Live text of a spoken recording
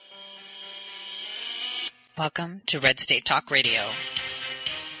Welcome to Red State Talk Radio.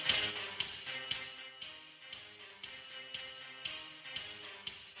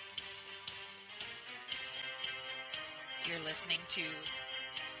 You're listening to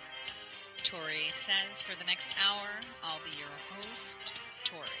Tori Says for the next hour. I'll be your host,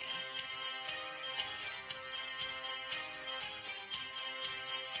 Tori.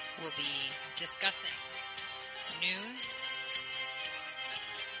 We'll be discussing news,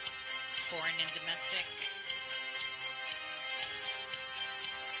 foreign and domestic,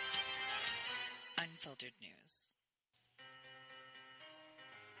 unfiltered news.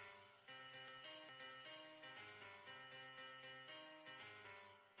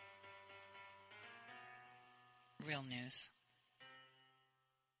 Real news.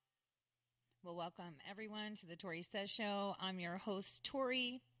 Well, welcome everyone to the Tori Says Show. I'm your host,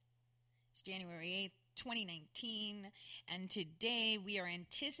 Tori. It's January 8th, 2019, and today we are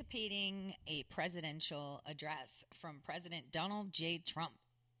anticipating a presidential address from President Donald J. Trump.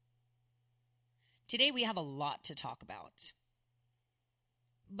 Today we have a lot to talk about,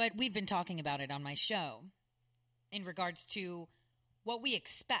 but we've been talking about it on my show in regards to what we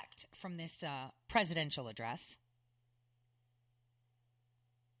expect from this presidential address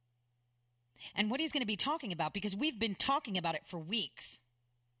and what he's going to be talking about, because we've been talking about it for weeks.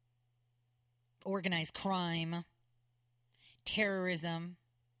 Organized crime, terrorism,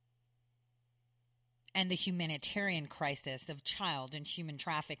 and the humanitarian crisis of child and human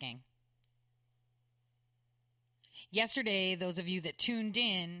trafficking. Yesterday, those of you that tuned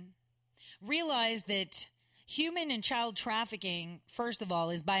in realized that human and child trafficking, first of all,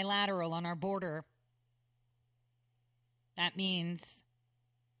 is bilateral on our border. That means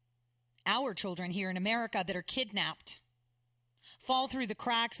our children here in America that are kidnapped, fall through the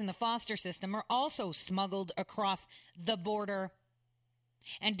cracks in the foster system, are also smuggled across the border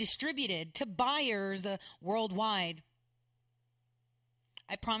and distributed to buyers worldwide.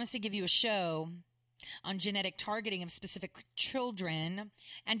 I promised to give you a show on genetic targeting of specific children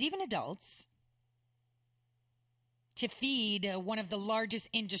and even adults to feed one of the largest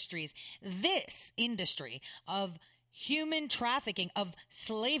industries. This industry of human trafficking, of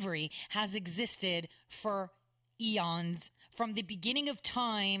slavery, has existed for eons. From the beginning of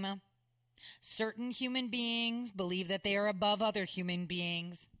time, certain human beings believe that they are above other human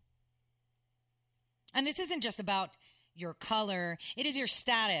beings. And this isn't just about your color. It is your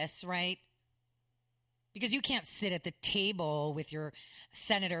status, right? Because you can't sit at the table with your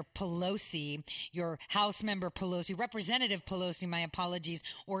Senator Pelosi, your House Member Pelosi, Representative Pelosi, my apologies,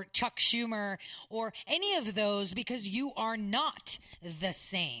 or Chuck Schumer, or any of those, because you are not the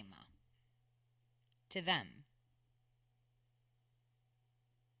same to them.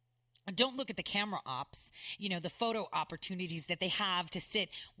 Don't look at the camera ops, the photo opportunities that they have to sit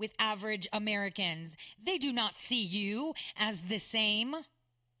with average Americans. They do not see you as the same.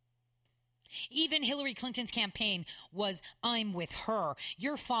 Even Hillary Clinton's campaign was, I'm with her.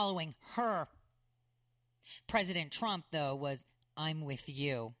 You're following her. President Trump, though, was, I'm with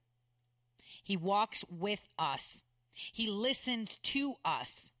you. He walks with us. He listens to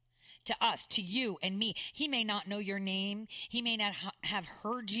us, to you and me. He may not know your name. He may not have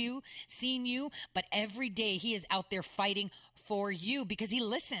heard you, seen you, but every day he is out there fighting for you because he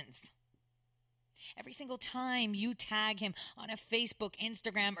listens. Every single time you tag him on a Facebook,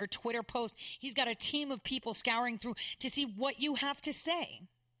 Instagram, or Twitter post, he's got a team of people scouring through to see what you have to say.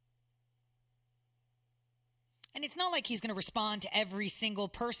 And it's not like he's going to respond to every single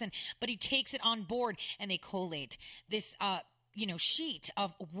person, but he takes it on board and they collate this sheet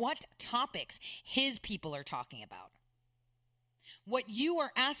of what topics his people are talking about. What you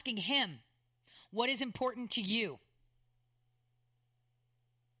are asking him, what is important to you.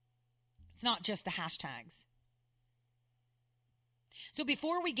 It's not just the hashtags. So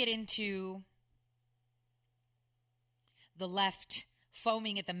before we get into the left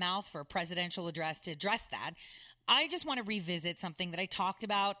foaming at the mouth for a presidential address to address that, I just want to revisit something that I talked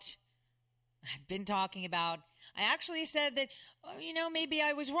about, I've been talking about. I actually said that, maybe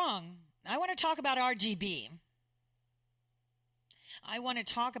I was wrong. I want to talk about RGB. I want to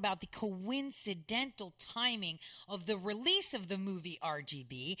talk about the coincidental timing of the release of the movie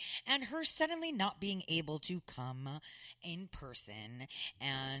RGB and her suddenly not being able to come in person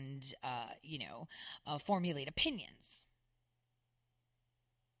and, formulate opinions.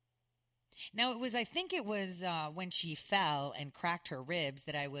 Now, I think it was when she fell and cracked her ribs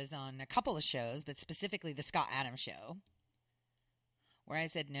that I was on a couple of shows, but specifically the Scott Adams show, where I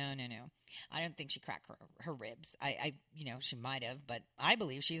said, no. I don't think she cracked her ribs. She might have, but I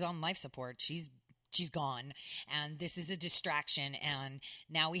believe she's on life support. She's gone, and this is a distraction, and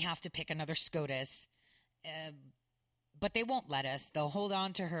now we have to pick another SCOTUS But they won't let us. They'll hold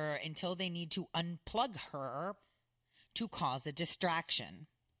on to her until they need to unplug her to cause a distraction.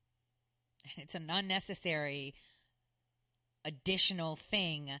 And it's an unnecessary additional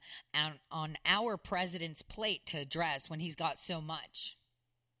thing on our president's plate to address when he's got so much.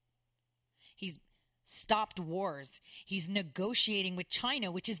 He's stopped wars. He's negotiating with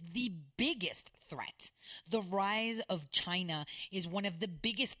China, which is the biggest threat. The rise of China is one of the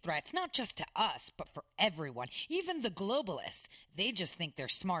biggest threats, not just to us, but for everyone. Even the globalists, they just think they're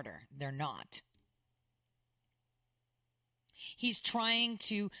smarter. They're not. He's trying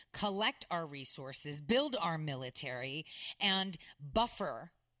to collect our resources, build our military, and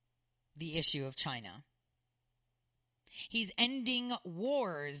buffer the issue of China. He's ending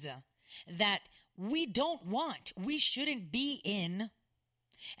wars that we don't want, we shouldn't be in,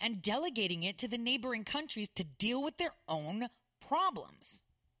 and delegating it to the neighboring countries to deal with their own problems.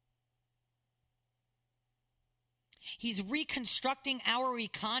 He's reconstructing our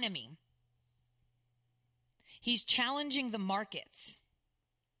economy. He's challenging the markets,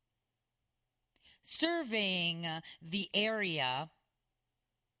 surveying the area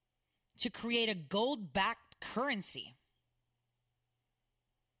to create a gold-backed currency.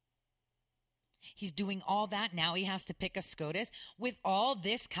 He's doing all that. Now he has to pick a SCOTUS. With all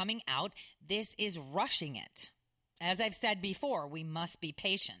this coming out, this is rushing it. As I've said before, we must be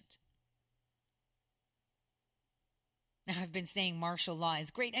patient. Now, I've been saying martial law is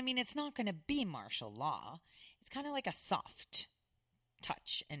great. I mean, it's not going to be martial law. It's kind of like a soft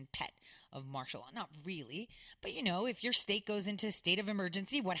touch and pet of martial law. Not really. But, you know, if your state goes into a state of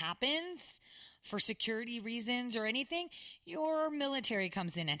emergency, what happens? For security reasons or anything, your military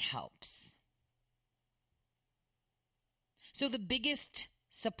comes in and helps. So the biggest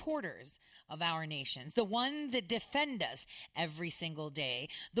supporters of our nations, the one that defend us every single day,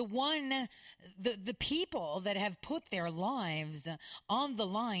 the people that have put their lives on the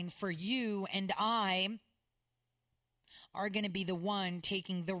line for you and I, are going to be the one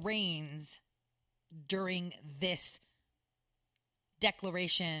taking the reins during this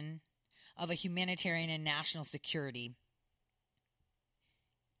declaration of a humanitarian and national security.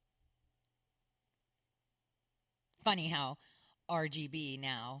 Funny how RGB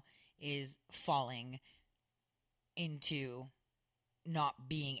now is falling into not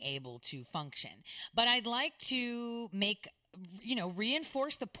being able to function. But I'd like to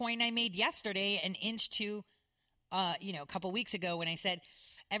reinforce the point I made yesterday and a couple weeks ago when I said,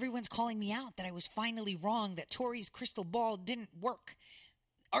 everyone's calling me out that I was finally wrong, that Tori's crystal ball didn't work.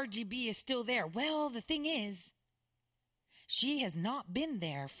 RGB is still there. Well, the thing is, she has not been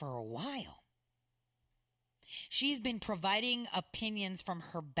there for a while. She's been providing opinions from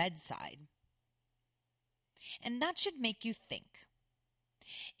her bedside. And that should make you think.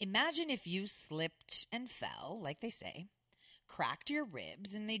 Imagine if you slipped and fell, like they say, cracked your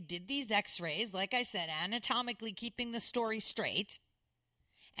ribs, and they did these x-rays, like I said, anatomically keeping the story straight,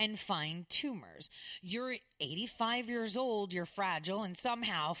 and find tumors. You're 85 years old, you're fragile, and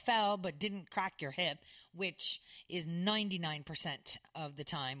somehow fell but didn't crack your hip, which is 99% of the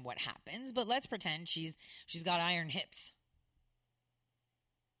time what happens. But let's pretend she's got iron hips.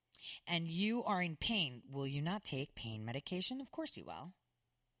 And you are in pain. Will you not take pain medication? Of course you will.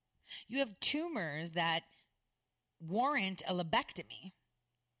 You have tumors that warrant a lobectomy.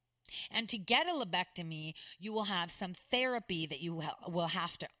 And to get a lobectomy, you will have some therapy that you will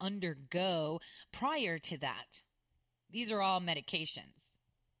have to undergo prior to that. These are all medications.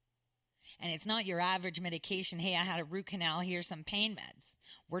 And it's not your average medication, hey, I had a root canal, here's some pain meds.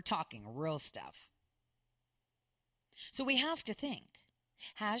 We're talking real stuff. So we have to think,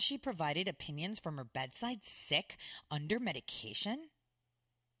 has she provided opinions from her bedside sick under medication?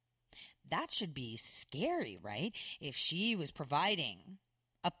 That should be scary, right? If she was providing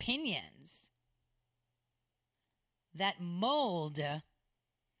opinions that mold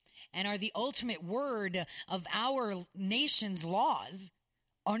and are the ultimate word of our nation's laws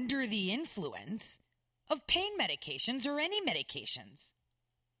under the influence of pain medications or any medications.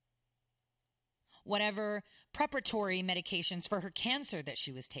 Whatever preparatory medications for her cancer that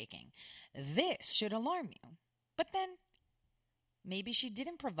she was taking. This should alarm you. But then maybe she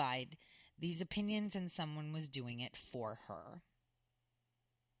didn't provide these opinions and someone was doing it for her.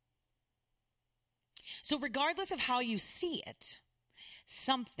 So regardless of how you see it,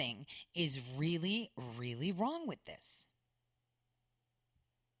 something is really, really wrong with this.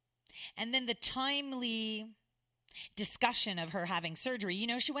 And then the timely discussion of her having surgery. You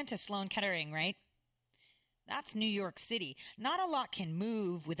know, she went to Sloan Kettering, right? That's New York City. Not a lot can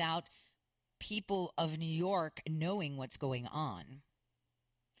move without people of New York knowing what's going on.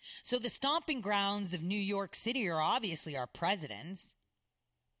 So the stomping grounds of New York City are obviously our president's.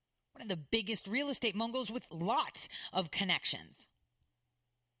 One of the biggest real estate moguls with lots of connections.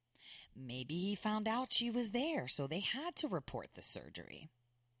 Maybe he found out she was there, so they had to report the surgery.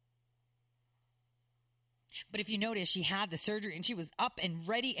 But if you notice, she had the surgery and she was up and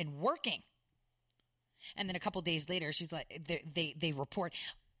ready and working. And then a couple days later, she's like, they report,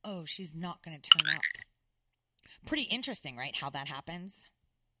 oh, she's not going to turn up. Pretty interesting, right? How that happens.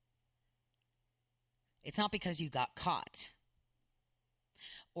 It's not because you got caught.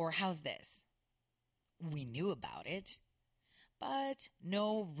 Or how's this? We knew about it, but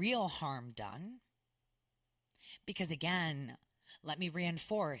no real harm done. Because again, let me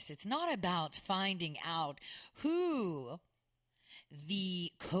reinforce, it's not about finding out who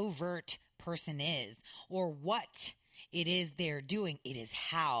the covert person is or what it is they're doing. It is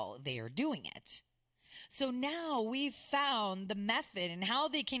how they are doing it. So now we've found the method and how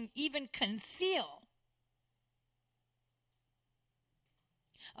they can even conceal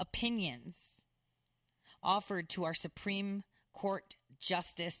opinions offered to our Supreme Court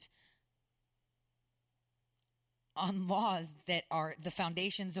justice on laws that are the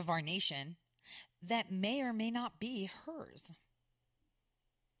foundations of our nation that may or may not be hers.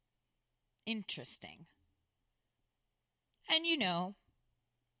 Interesting. And you know,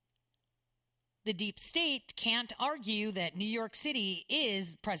 the deep state can't argue that New York City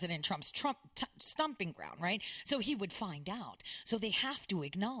is President Trump's stomping ground, right? So he would find out. So they have to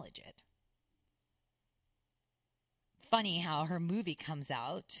acknowledge it. Funny how her movie comes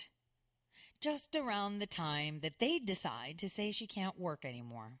out just around the time that they decide to say she can't work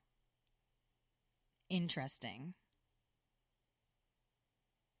anymore. Interesting.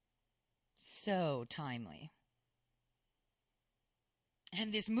 So timely.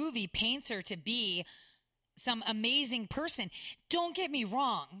 And this movie paints her to be some amazing person. Don't get me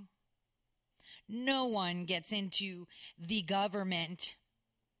wrong. No one gets into the government,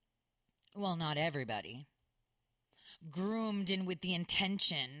 well, not everybody, groomed in with the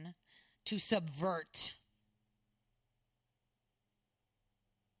intention to subvert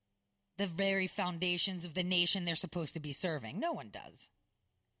the very foundations of the nation they're supposed to be serving. No one does.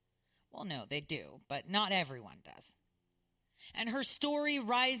 Well, no, they do, but not everyone does. And her story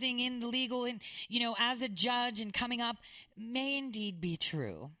rising in the legal and, as a judge and coming up may indeed be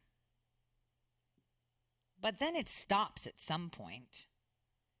true. But then it stops at some point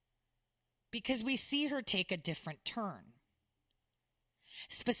because we see her take a different turn,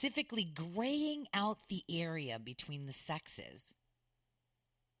 specifically graying out the area between the sexes,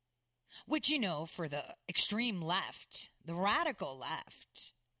 which, for the extreme left, the radical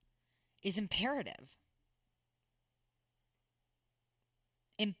left, is imperative.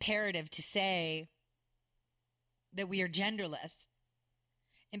 Imperative to say that we are genderless.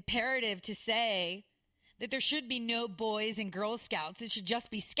 Imperative to say that there should be no boys and Girl Scouts. It should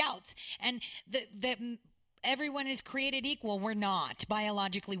just be scouts. And that everyone is created equal. We're not.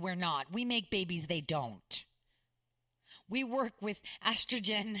 Biologically, we're not. We make babies. They don't. We work with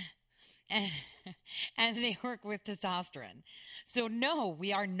estrogen and they work with testosterone. So no,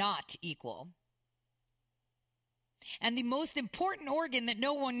 we are not equal. And the most important organ that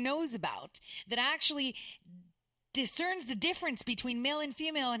no one knows about, that actually discerns the difference between male and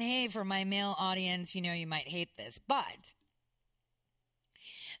female, and hey, for my male audience, you might hate this, but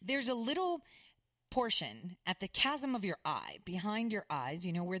there's a little portion at the chasm of your eye, behind your eyes,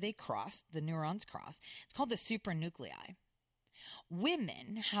 where they cross, the neurons cross. It's called the supranuclei.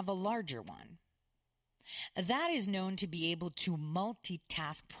 Women have a larger one. That is known to be able to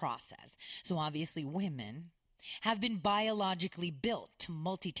multitask process. So obviously women have been biologically built to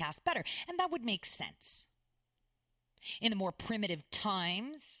multitask better, and that would make sense. In the more primitive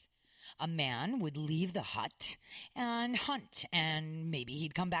times, a man would leave the hut and hunt, and maybe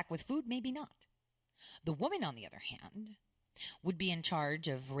he'd come back with food, maybe not. The woman, on the other hand, would be in charge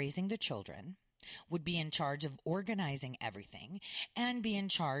of raising the children, would be in charge of organizing everything, and be in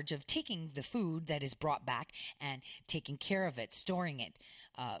charge of taking the food that is brought back and taking care of it, storing it,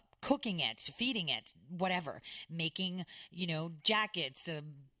 cooking it, feeding it, whatever, making, jackets,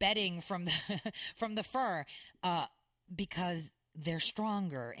 bedding from the fur, because they're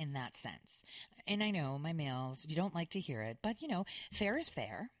stronger in that sense. And I know, my males, you don't like to hear it, but, fair is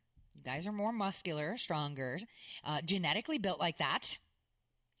fair. You guys are more muscular, stronger, genetically built like that.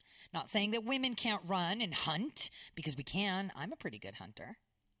 Not saying that women can't run and hunt, because we can. I'm a pretty good hunter.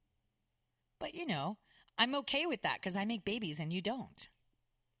 But, I'm okay with that because I make babies and you don't.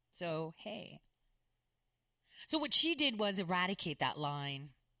 So, hey. So what she did was eradicate that line.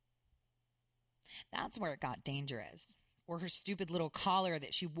 That's where it got dangerous. or her stupid little collar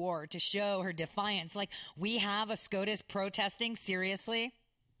that she wore to show her defiance. Like, we have a SCOTUS protesting? Seriously?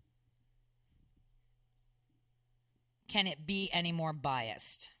 Can it be any more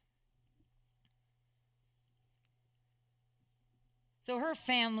biased? So her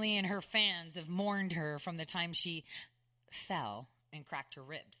family and her fans have mourned her from the time she fell and cracked her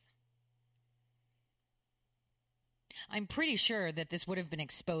ribs. I'm pretty sure that this would have been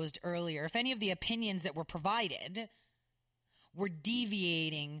exposed earlier if any of the opinions that were provided were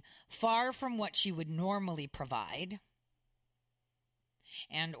deviating far from what she would normally provide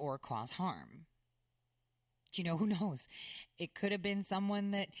and or cause harm. Who knows? It could have been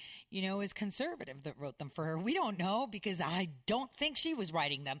someone that, is conservative that wrote them for her. We don't know, because I don't think she was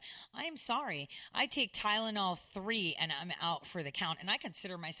writing them. I'm sorry. I take Tylenol 3 and I'm out for the count, and I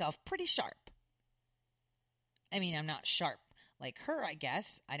consider myself pretty sharp. I mean, I'm not sharp like her, I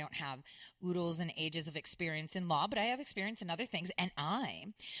guess. I don't have oodles and ages of experience in law, but I have experience in other things. And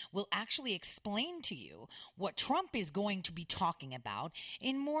I will actually explain to you what Trump is going to be talking about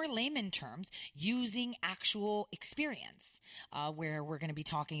in more layman terms using actual experience, where we're going to be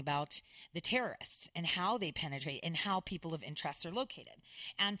talking about the terrorists and how they penetrate and how people of interest are located.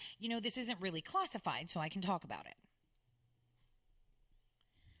 And, this isn't really classified, so I can talk about it.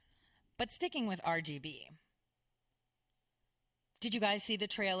 But sticking with RGB. Did you guys see the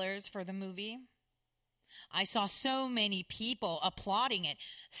trailers for the movie? I saw so many people applauding it.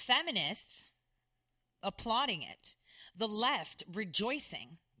 Feminists applauding it. The left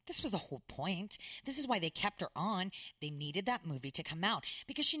rejoicing. This was the whole point. This is why they kept her on. They needed that movie to come out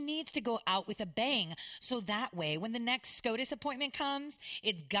because she needs to go out with a bang. So that way, when the next SCOTUS appointment comes,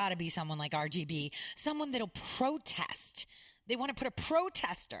 it's got to be someone like RGB, someone that'll protest. They want to put a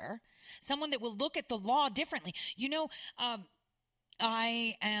protester, someone that will look at the law differently.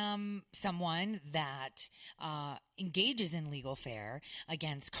 I am someone that engages in legal fare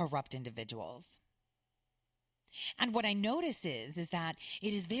against corrupt individuals. And what I notice is that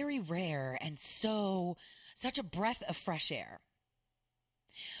it is very rare and such a breath of fresh air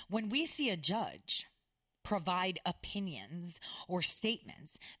when we see a judge provide opinions or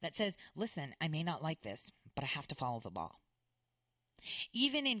statements that says, listen, I may not like this, but I have to follow the law.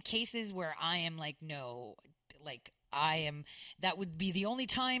 Even in cases where I am like, no, like, that would be the only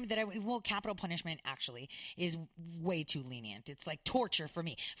time that capital punishment actually is way too lenient. It's like torture for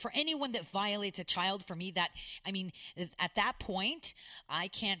me. For anyone that violates a child, for me, at that point, I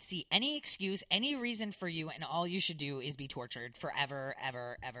can't see any excuse, any reason for you, and all you should do is be tortured forever,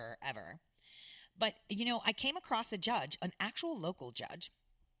 ever, ever, ever. But, I came across a judge, an actual local judge,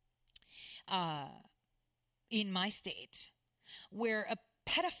 in my state, where a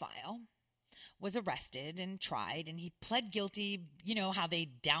pedophile was arrested and tried, and he pled guilty. You know how they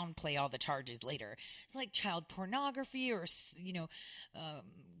downplay all the charges later. It's like child pornography or,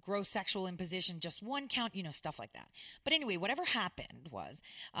 gross sexual imposition, just one count, stuff like that. But anyway, whatever happened was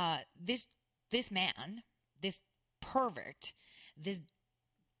this man, this pervert, this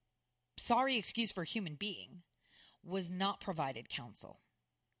sorry excuse for human being, was not provided counsel.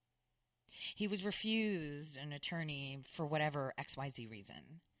 He was refused an attorney for whatever XYZ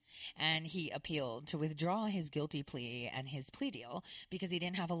reason. And he appealed to withdraw his guilty plea and his plea deal because he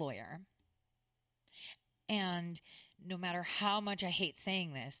didn't have a lawyer. And no matter how much I hate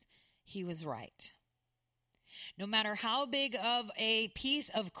saying this, he was right. No matter how big of a piece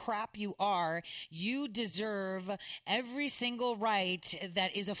of crap you are, you deserve every single right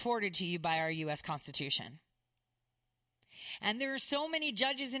that is afforded to you by our U.S. Constitution. And there are so many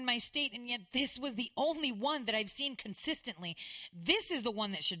judges in my state, and yet this was the only one that I've seen consistently. This is the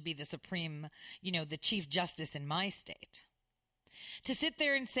one that should be the supreme, the chief justice in my state. To sit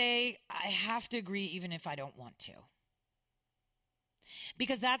there and say, I have to agree even if I don't want to.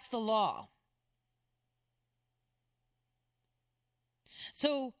 Because that's the law.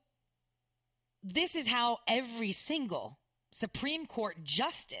 So this is how every single Supreme Court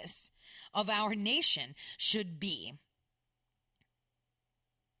justice of our nation should be.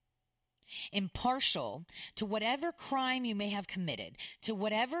 Impartial to whatever crime you may have committed, to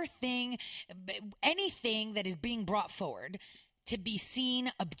whatever thing, anything that is being brought forward, to be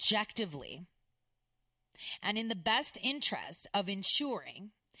seen objectively and in the best interest of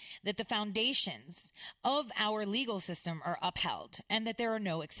ensuring that the foundations of our legal system are upheld and that there are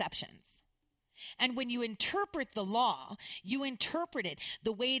no exceptions. And when you interpret the law, you interpret it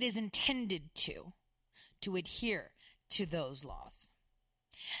the way it is intended to adhere to those laws.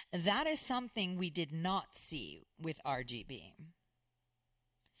 That is something we did not see with RGB.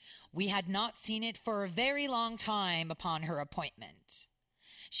 We had not seen it for a very long time upon her appointment.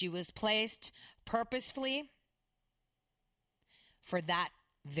 She was placed purposefully for that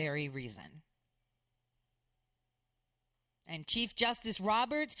very reason. And Chief Justice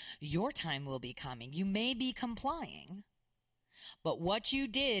Roberts, your time will be coming. You may be complying, but what you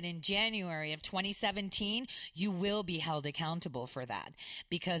did in January of 2017, you will be held accountable for that,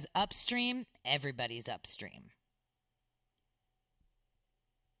 because upstream, everybody's upstream.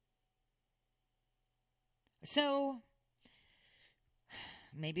 So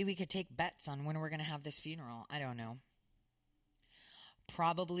maybe we could take bets on when we're going to have this funeral. I don't know.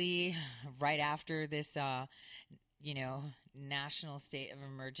 Probably right after this, national state of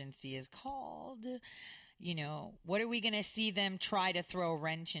emergency is called. What are we going to see them try to throw a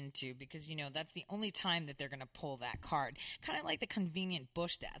wrench into? Because, that's the only time that they're going to pull that card. Kind of like the convenient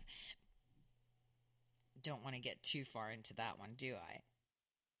Bush death. Don't want to get too far into that one, do I?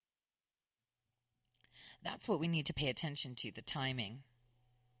 That's what we need to pay attention to, the timing.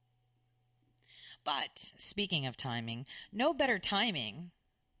 But speaking of timing, no better timing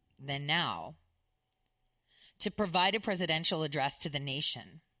than now to provide a presidential address to the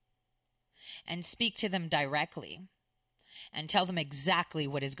nation and speak to them directly and tell them exactly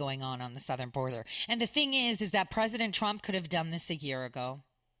what is going on the southern border. And the thing is that President Trump could have done this a year ago.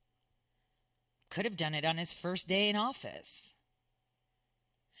 Could have done it on his first day in office.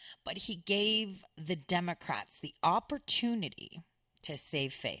 But he gave the Democrats the opportunity to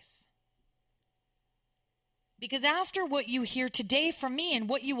save face. Because after what you hear today from me and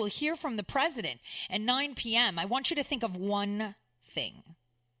what you will hear from the president at 9 p.m., I want you to think of one thing.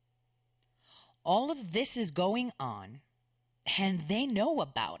 All of this is going on, and they know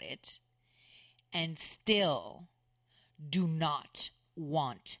about it, and still do not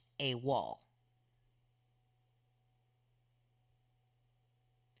want a wall.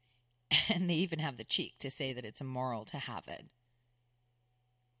 And they even have the cheek to say that it's immoral to have it.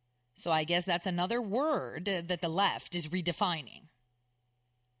 So I guess that's another word that the left is redefining.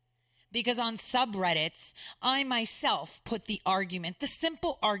 Because on subreddits, I myself put the argument, the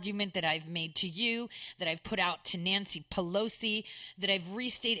simple argument that I've made to you, that I've put out to Nancy Pelosi, that I've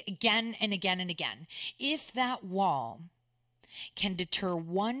restated again and again and again. If that wall can deter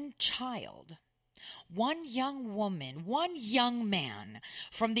one child, one young woman, one young man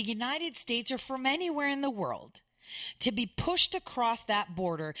from the United States or from anywhere in the world to be pushed across that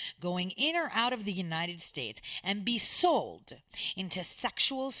border going in or out of the United States and be sold into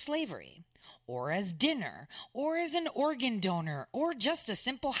sexual slavery or as dinner or as an organ donor or just a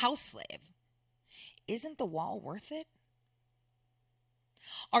simple house slave, isn't the wall worth it?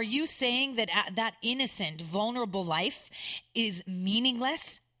 Are you saying that that innocent, vulnerable life is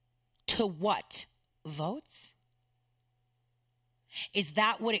meaningless to what? Votes? Is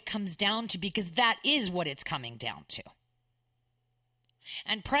that what it comes down to? Because that is what it's coming down to.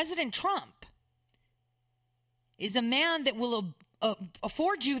 And President Trump is a man that will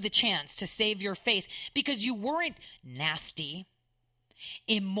afford you the chance to save your face because you weren't nasty,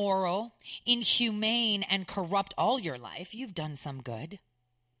 immoral, inhumane, and corrupt all your life. You've done some good.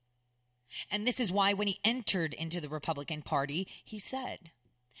 And this is why when he entered into the Republican Party, he said,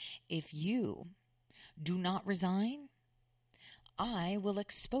 if you do not resign, I will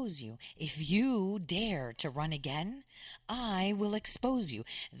expose you. If you dare to run again, I will expose you.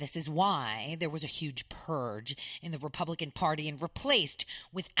 This is why there was a huge purge in the Republican Party and replaced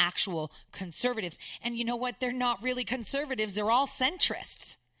with actual conservatives. And you know what? They're not really conservatives. They're all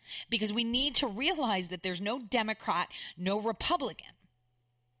centrists. Because we need to realize that there's no Democrat, no Republican.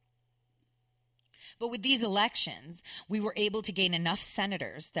 But with these elections, we were able to gain enough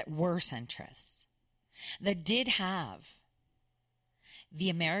senators that were centrists, that did have the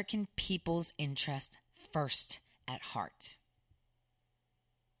American people's interest first at heart,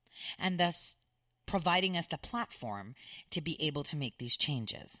 and thus providing us the platform to be able to make these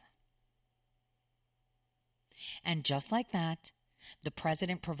changes. And just like that, the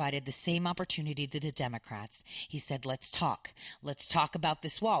president provided the same opportunity to the Democrats. He said, let's talk. Let's talk about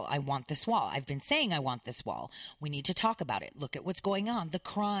this wall. I want this wall. I've been saying I want this wall. We need to talk about it. Look at what's going on. The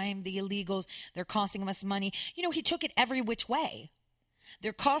crime, the illegals, they're costing us money. He took it every which way.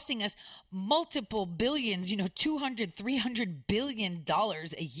 They're costing us multiple billions, $200, $300 billion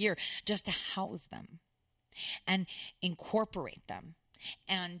a year just to house them and incorporate them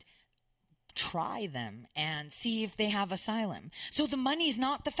and try them and see if they have asylum. So the money's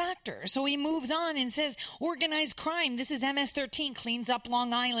not the factor. So he moves on and says, organized crime. This is MS-13 cleans up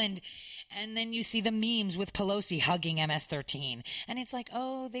Long Island. And then you see the memes with Pelosi hugging MS-13. And it's like,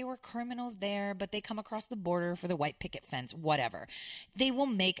 oh, they were criminals there, but they come across the border for the white picket fence, whatever. They will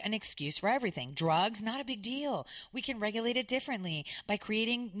make an excuse for everything. Drugs, not a big deal. We can regulate it differently by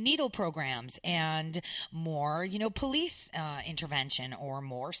creating needle programs and more, police intervention or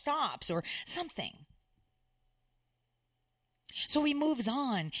more stops or something. So he moves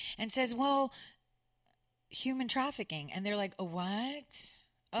on and says, well, human trafficking. And they're like, oh, what?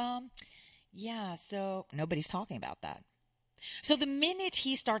 Yeah, so nobody's talking about that. So the minute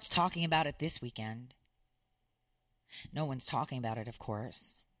he starts talking about it this weekend, no one's talking about it, of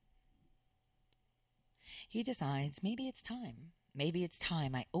course. He decides maybe it's time. Maybe it's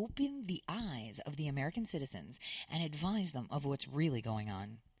time I open the eyes of the American citizens and advise them of what's really going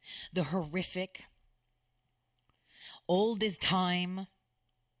on. The horrific, old as time,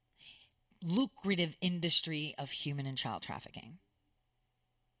 lucrative industry of human and child trafficking.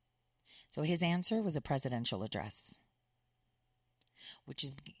 So his answer was a presidential address, which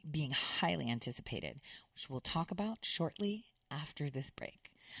is being highly anticipated, which we'll talk about shortly after this break.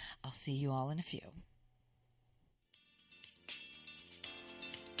 I'll see you all in a few.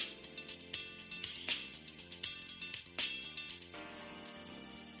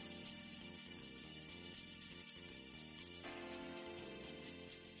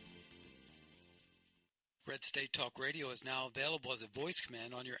 Red State Talk Radio is now available as a voice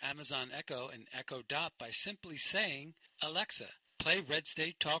command on your Amazon Echo and Echo Dot by simply saying, Alexa, play Red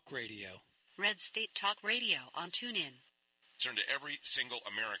State Talk Radio. Red State Talk Radio on TuneIn. Concern to every single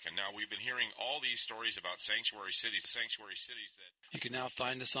American. Now, we've been hearing all these stories about sanctuary cities that... You can now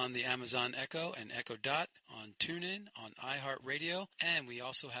find us on the Amazon Echo and Echo Dot, on TuneIn, on iHeartRadio, and we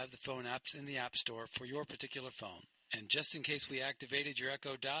also have the phone apps in the App Store for your particular phone. And just in case we activated your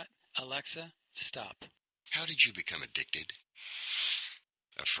Echo Dot, Alexa, stop. How did you become addicted?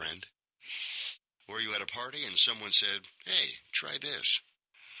 A friend? Were you at a party and someone said, hey, try this?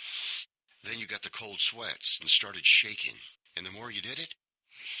 Then you got the cold sweats and started shaking. And the more you did it,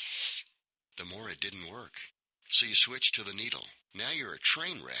 the more it didn't work. So you switched to the needle. Now you're a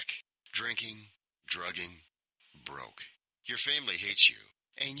train wreck. Drinking, drugging, broke. Your family hates you.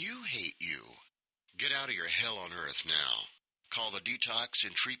 And you hate you. Get out of your hell on earth now. Call the Detox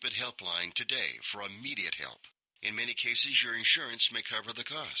and Treatment Helpline today for immediate help. In many cases, your insurance may cover the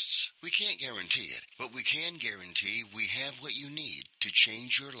costs. We can't guarantee it, but we can guarantee we have what you need to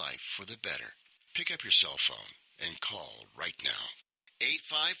change your life for the better. Pick up your cell phone and call right now.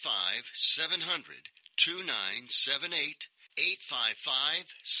 855-700-2978.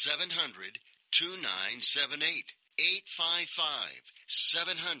 855-700-2978.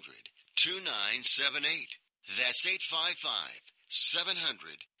 855-700-2978. That's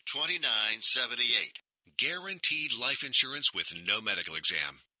 855-700-2978. Guaranteed life insurance with no medical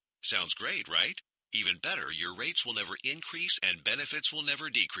exam. Sounds great, right? Even better, your rates will never increase and benefits will never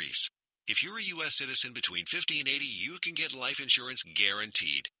decrease. If you're a U.S. citizen between 50 and 80, you can get life insurance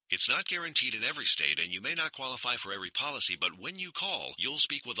guaranteed. It's not guaranteed in every state, and you may not qualify for every policy, but when you call, you'll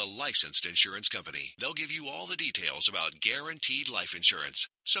speak with a licensed insurance company. They'll give you all the details about guaranteed life insurance.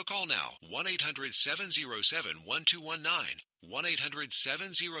 So call now, 1-800-707-1219.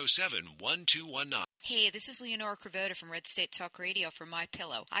 1-800-707-1219. Hey, this is Leonora Cravota from Red State Talk Radio for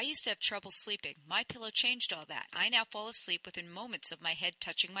MyPillow. I used to have trouble sleeping. MyPillow changed all that. I now fall asleep within moments of my head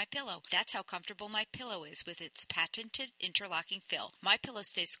touching my pillow. That's how comfortable MyPillow is with its patented interlocking fill. MyPillow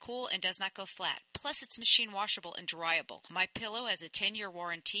stays cool and does not go flat. Plus, it's machine washable and dryable. MyPillow has a 10-year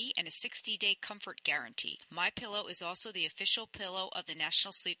warranty and a 60-day comfort guarantee. MyPillow is also the official pillow of the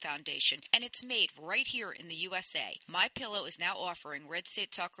National Sleep Foundation, and it's made right here in the USA. MyPillow is now offering Red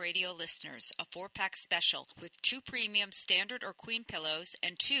State Talk Radio listeners a 4-pack special with 2 premium standard or queen pillows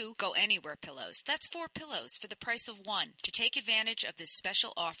and 2 go anywhere pillows. That's 4 pillows for the price of 1. To take advantage of this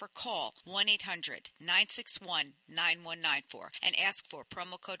special offer, call 1-800-961-9194 and ask for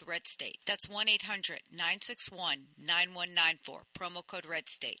promo code RedState. That's 1-800-961-9194, promo code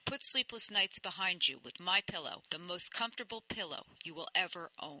RedState. Put sleepless nights behind you with MyPillow, the most comfortable pillow you will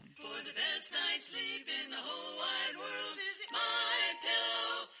ever own. For the best night's sleep in the whole wide world, visit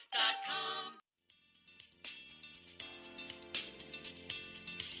MyPillow.com.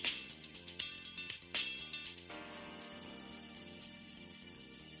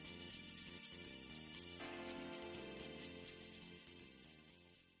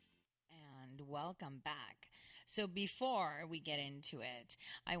 Welcome back. So before we get into it,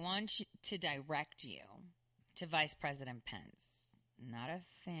 I want to direct you to Vice President Pence. Not a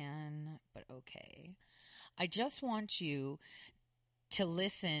fan, but okay. I just want you to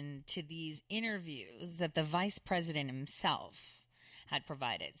listen to these interviews that the vice president himself had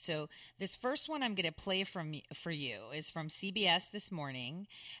provided. So this first one I'm going to play for you is from CBS this morning,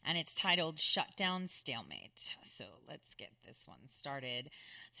 and it's titled "Shutdown Stalemate." So let's get this one started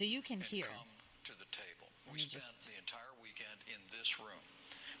so you can hear. Come to the table. We spent the entire weekend in this room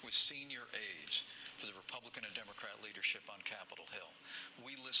with senior aides for the Republican and Democrat leadership on Capitol Hill.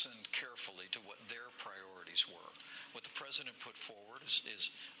 We listened carefully to what their priorities were. What the president put forward is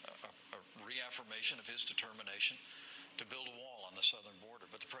a reaffirmation of his determination to build a wall on the southern border.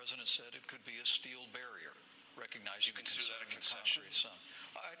 But the president said it could be a steel barrier, recognizing you consider that a concession?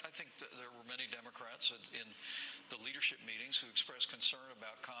 I think that there were many Democrats in the leadership meetings who expressed concern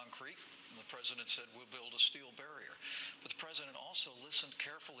about concrete. And the president said, we'll build a steel barrier. But the president also listened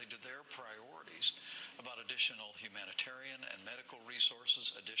carefully to their priorities about additional humanitarian and medical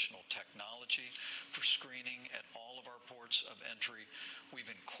resources, additional technology for screening at all of our ports of entry.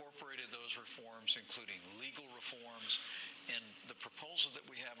 We've incorporated those reforms, including legal reforms. And the proposal that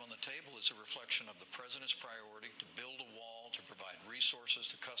we have on the table is a reflection of the president's priority to build a wall, to provide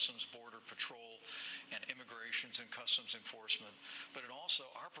resources to Customs, Border Patrol, and Immigrations and Customs Enforcement. But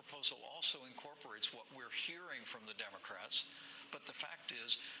our proposal also incorporates what we're hearing from the Democrats. But the fact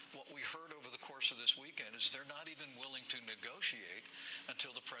is, what we heard over the course of this weekend is they're not even willing to negotiate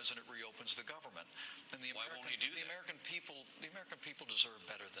until the president reopens the government. And Why won't he do that? The American people deserve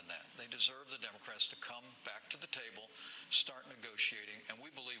better than that. They deserve the Democrats to come back to the table, start negotiating, and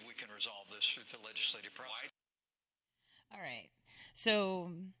we believe we can resolve this through the legislative process. All right.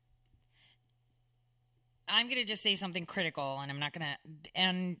 So I'm going to just say something critical, and I'm not going to,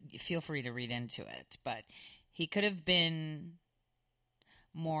 and feel free to read into it, but he could have been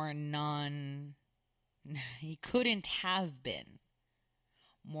he couldn't have been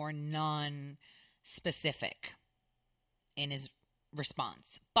more non-specific in his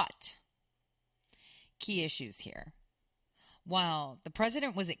response. But key issues here. While the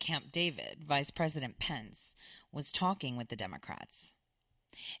president was at Camp David, Vice President Pence was talking with the Democrats,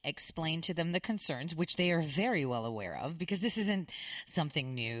 explained to them the concerns, which they are very well aware of, because this isn't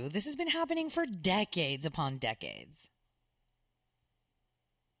something new. This has been happening for decades upon decades.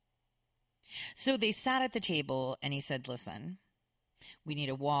 So they sat at the table and he said, listen, we need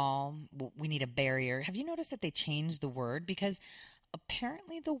a wall. We need a barrier. Have you noticed that they changed the word? Because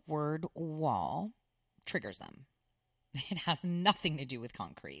apparently the word wall triggers them. It has nothing to do with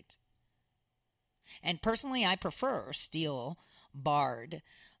concrete. And personally, I prefer steel barred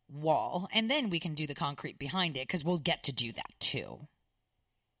wall, and then we can do the concrete behind it, because we'll get to do that too.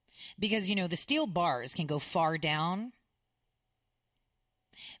 Because, the steel bars can go far down.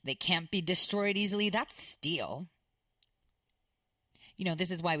 They can't be destroyed easily. That's steel.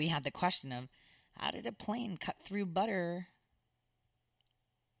 This is why we had the question of, how did a plane cut through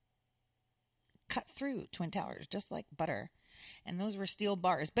Twin Towers, just like butter? And those were steel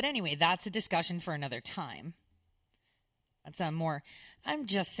bars. But anyway, that's a discussion for another time. That's a more, I'm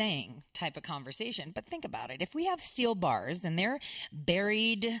just saying, type of conversation. But think about it. If we have steel bars and they're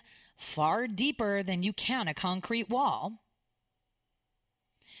buried far deeper than you can a concrete wall,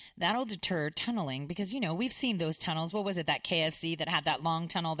 that'll deter tunneling, because, we've seen those tunnels. What was it, that KFC that had that long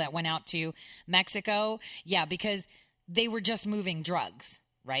tunnel that went out to Mexico? Yeah, because they were just moving drugs,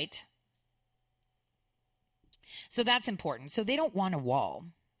 right? So that's important. So they don't want a wall.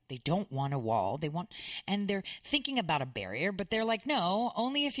 They don't want a wall. And they're thinking about a barrier, but they're like, no,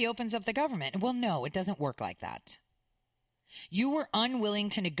 only if he opens up the government. Well, no, it doesn't work like that. You were unwilling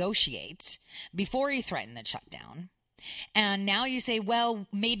to negotiate before he threatened the shutdown. And now you say, well,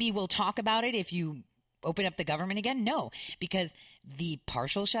 maybe we'll talk about it if you open up the government again. No, because the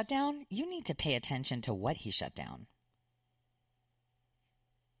partial shutdown, you need to pay attention to what he shut down.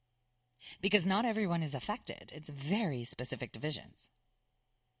 Because not everyone is affected. It's very specific divisions.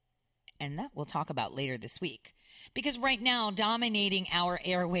 And that we'll talk about later this week. Because right now, dominating our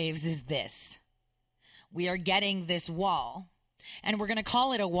airwaves is this. We are getting this wall. And we're going to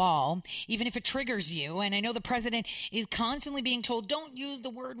call it a wall, even if it triggers you. And I know the president is constantly being told, don't use the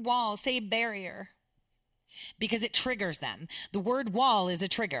word wall, say barrier. Because it triggers them. The word wall is a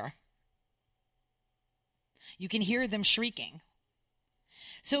trigger. You can hear them shrieking.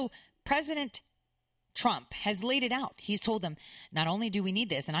 So President Trump has laid it out. He's told them, not only do we need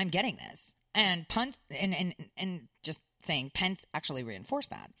this, and I'm getting this, and just saying Pence actually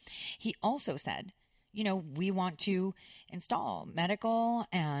reinforced that. He also said, we want to install medical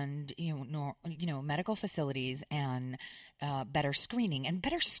and, medical facilities and better screening. And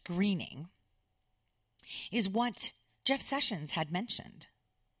better screening is what Jeff Sessions had mentioned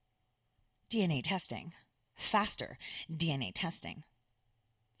DNA testing, faster DNA testing,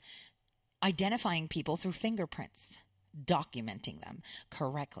 identifying people through fingerprints, documenting them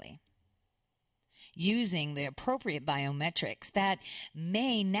correctly, using the appropriate biometrics that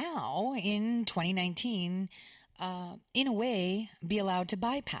may now, in 2019, in a way, be allowed to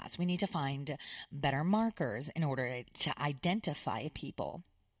bypass. We need to find better markers in order to identify people.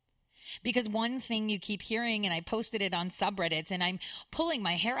 Because one thing you keep hearing, and I posted it on subreddits, and I'm pulling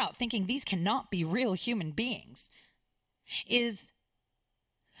my hair out thinking these cannot be real human beings, is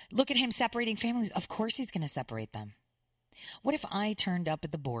look at him separating families. Of course he's going to separate them. What if I turned up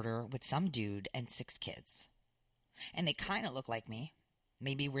at the border with some dude and 6 kids? And they kind of look like me.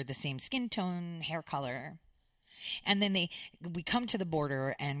 Maybe we're the same skin tone, hair color. And then we come to the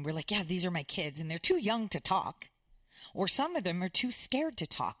border and we're like, yeah, these are my kids. And they're too young to talk. Or some of them are too scared to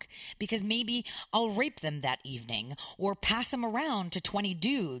talk because maybe I'll rape them that evening or pass them around to 20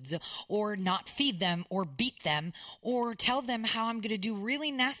 dudes or not feed them or beat them or tell them how I'm going to do really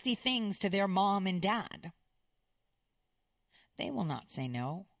nasty things to their mom and dad. They will not say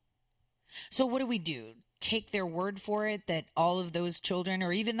no. So what do? Take their word for it that all of those children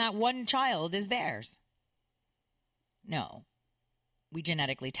or even that one child is theirs? No. We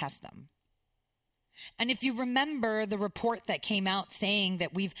genetically test them. And if you remember the report that came out saying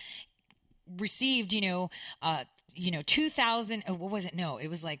that we've received, 2,000, what was it? No, it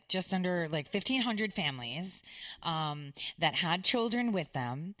was like just under 1,500 families that had children with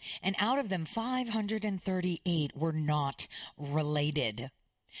them. And out of them, 538 were not related.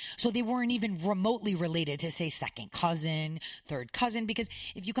 So they weren't even remotely related to, say, second cousin, third cousin, because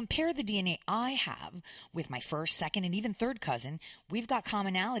if you compare the DNA I have with my first, second, and even third cousin, we've got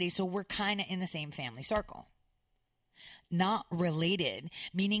commonality, so we're kind of in the same family circle. Not related,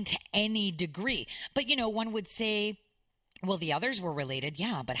 meaning to any degree. But, one would say, well, the others were related.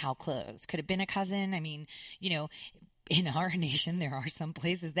 Yeah, but how close? Could it have been a cousin? I mean, in our nation, there are some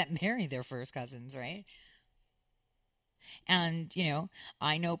places that marry their first cousins, right? And,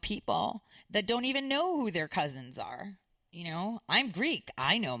 I know people that don't even know who their cousins are. I'm Greek.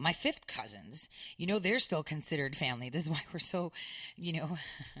 I know my 5th cousins. They're still considered family. This is why we're so,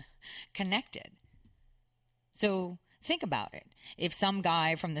 connected. So think about it. If some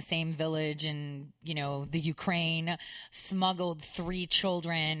guy from the same village in, the Ukraine smuggled 3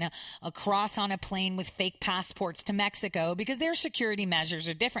 children across on a plane with fake passports to Mexico because their security measures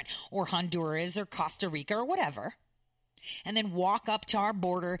are different, or Honduras or Costa Rica or whatever, and then walk up to our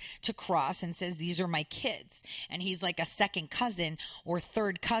border to cross and says, these are my kids. And he's like a second cousin or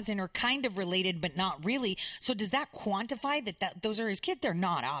third cousin or kind of related, but not really. So does that quantify that those are his kids? They're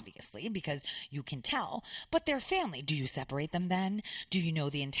not, obviously, because you can tell, but they're family. Do you separate them then? Do you know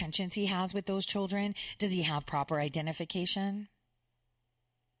the intentions he has with those children? Does he have proper identification?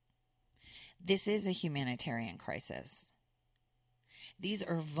 This is a humanitarian crisis. These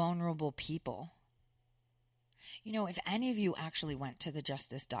are vulnerable people. If any of you actually went to the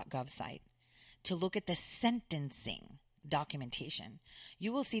justice.gov site to look at the sentencing documentation,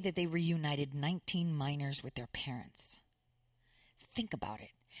 you will see that they reunited 19 minors with their parents. Think about it.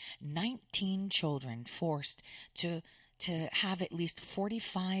 19 children forced to have at least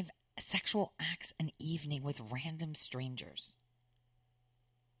 45 sexual acts an evening with random strangers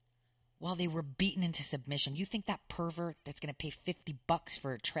while they were beaten into submission. You think that pervert that's going to pay $50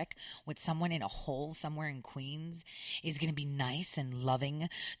 for a trick with someone in a hole somewhere in Queens is going to be nice and loving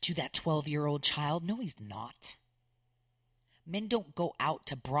to that 12-year-old child? No, he's not. Men don't go out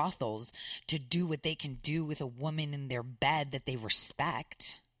to brothels to do what they can do with a woman in their bed that they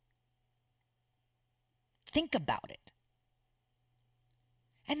respect. Think about it.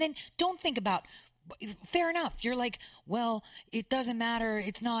 And then don't think about, fair enough, you're like, well, it doesn't matter,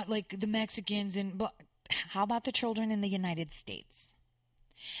 it's not like the Mexicans, but how about the children in the United States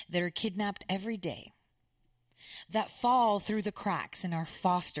that are kidnapped every day, that fall through the cracks in our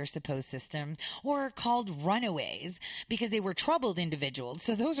foster supposed system, or are called runaways because they were troubled individuals?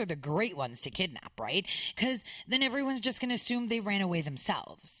 So those are the great ones to kidnap, right? Because then everyone's just going to assume they ran away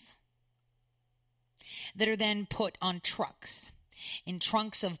themselves. That are then put on trucks, in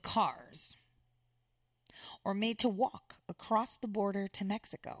trunks of cars, or made to walk across the border to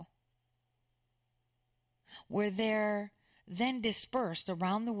Mexico, where they're then dispersed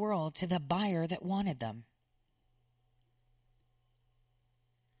around the world to the buyer that wanted them.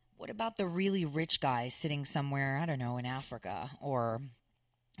 What about the really rich guy sitting somewhere, I don't know, in Africa or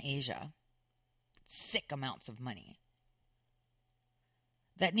Asia, sick amounts of money,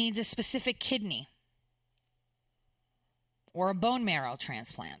 that needs a specific kidney or a bone marrow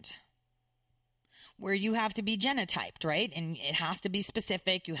transplant? where you have to be genotyped, right? And it has to be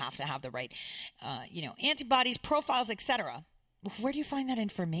specific. You have to have the right, antibodies, profiles, etc. Where do you find that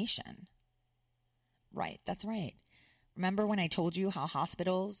information? Right, that's right. Remember when I told you how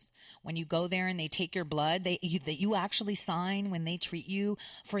hospitals, when you go there and they take your blood, that you actually sign when they treat you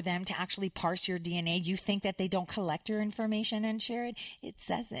for them to actually parse your DNA? You think that they don't collect your information and share it? It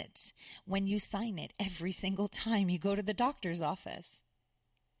says it when you sign it every single time you go to the doctor's office.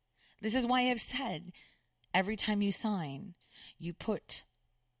 This is why I've said every time you sign, you put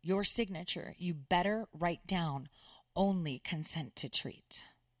your signature, you better write down only consent to treat.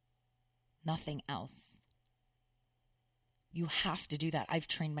 Nothing else. You have to do that. I've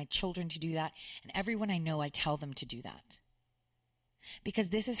trained my children to do that, and everyone I know, I tell them to do that. Because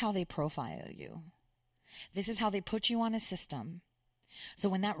this is how they profile you. This is how they put you on a system. So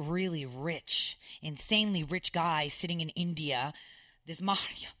when that really rich, insanely rich guy sitting in India, this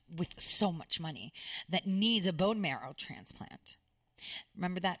Maharya with so much money that needs a bone marrow transplant.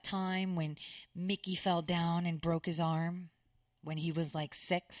 Remember that time when Mickey fell down and broke his arm when he was like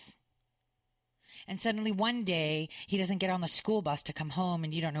 6? And suddenly one day he doesn't get on the school bus to come home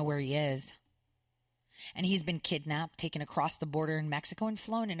and you don't know where he is. And he's been kidnapped, taken across the border in Mexico and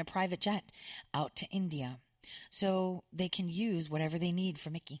flown in a private jet out to India so they can use whatever they need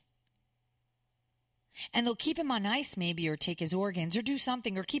for Mickey. And they'll keep him on ice maybe, or take his organs or do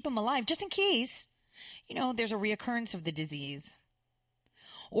something, or keep him alive just in case, there's a reoccurrence of the disease.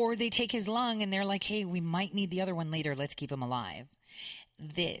 Or they take his lung and they're like, hey, we might need the other one later. Let's keep him alive.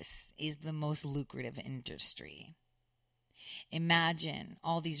 This is the most lucrative industry. Imagine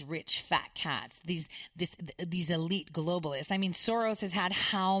all these rich fat cats, these elite globalists. I mean, Soros has had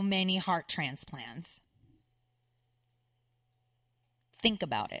how many heart transplants? Think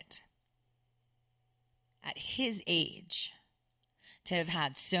about it. At his age, to have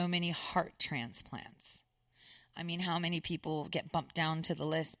had so many heart transplants. I mean, how many people get bumped down to the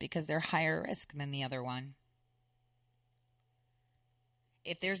list because they're higher risk than the other one?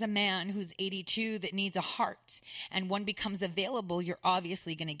 If there's a man who's 82 that needs a heart and one becomes available, you're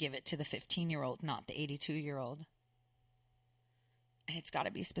obviously going to give it to the 15-year-old, not the 82-year-old. And it's got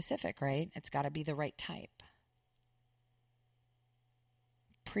to be specific, right? It's got to be the right type.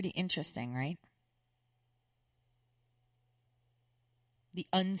 Pretty interesting, right? The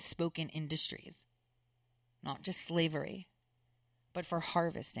unspoken industries, not just slavery, but for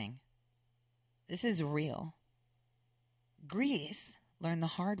harvesting. This is real. Greece learned the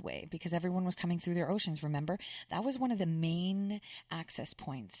hard way because everyone was coming through their oceans, remember? That was one of the main access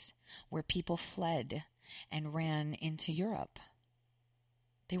points where people fled and ran into Europe.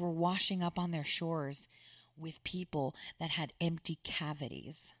 They were washing up on their shores with people that had empty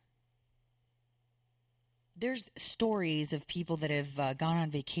cavities. There's stories of people that have gone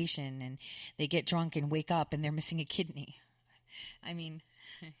on vacation and they get drunk and wake up and they're missing a kidney. I mean,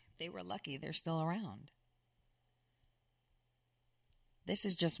 they were lucky they're still around. This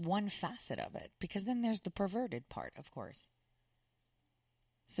is just one facet of it, because then there's the perverted part, of course.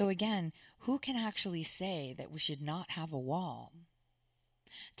 So again, who can actually say that we should not have a wall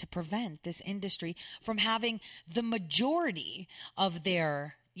to prevent this industry from having the majority of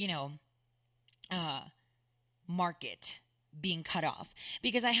their, market being cut off?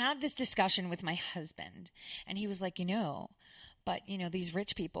 Because I had this discussion with my husband, and he was like, but, these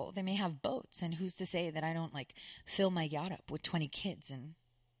rich people, they may have boats, and who's to say that I don't, fill my yacht up with 20 kids and,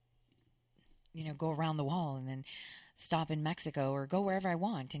 go around the wall and then stop in Mexico or go wherever I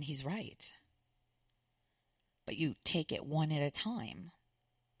want? And he's right. But you take it one at a time.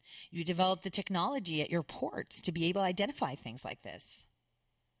 You develop the technology at your ports to be able to identify things like this.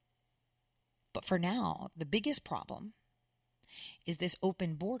 But for now, the biggest problem is this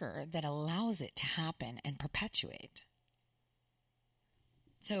open border that allows it to happen and perpetuate.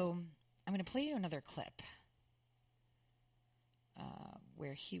 So I'm going to play you another clip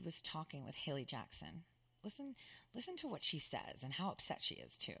where he was talking with Haley Jackson. Listen to what she says and how upset she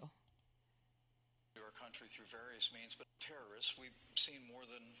is too. To our country through various means, but terrorists, we've seen more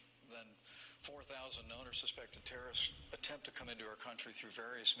than 4,000 known or suspected terrorists attempt to come into our country through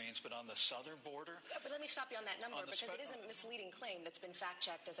various means, but on the southern border... But let me stop you on that number, because it is a misleading claim that's been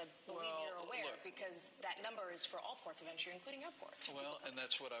fact-checked, as I believe you're aware, because that number is for all ports of entry, including airports. Well, and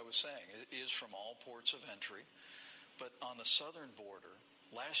that's what I was saying. It is from all ports of entry, but on the southern border,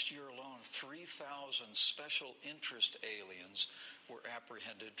 last year alone, 3,000 special interest aliens were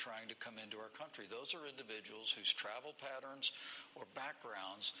apprehended trying to come into our country. Those are individuals whose travel patterns or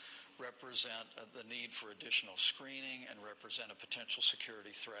backgrounds represent the need for additional screening and represent a potential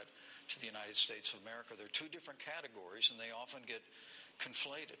security threat to the United States of America. They're two different categories, and they often get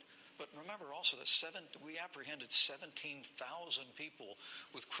conflated. But remember also that we apprehended 17,000 people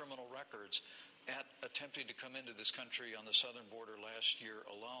with criminal records at attempting to come into this country on the southern border last year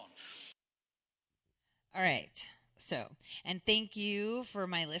alone. All right. So, and thank you for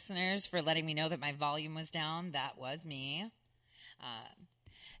my listeners for letting me know that my volume was down. That was me.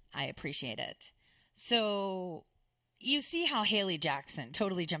 I appreciate it. So, you see how Haley Jackson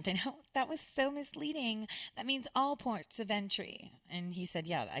totally jumped in. Oh, that was so misleading. That means all ports of entry. And he said,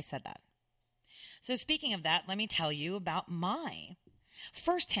 yeah, I said that. So speaking of that, let me tell you about my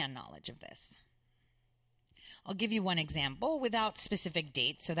firsthand knowledge of this. I'll give you one example without specific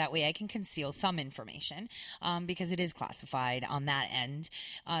dates, so that way I can conceal some information because it is classified on that end.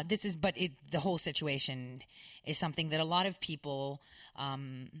 The whole situation is something that a lot of people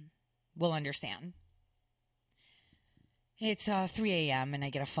will understand. It's 3 a.m. and I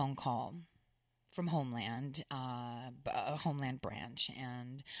get a phone call from Homeland, a Homeland branch,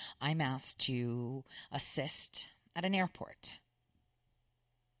 and I'm asked to assist at an airport.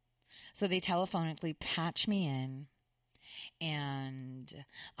 So they telephonically patch me in, and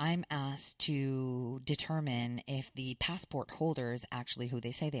I'm asked to determine if the passport holder is actually who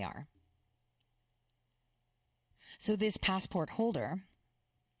they say they are. So this passport holder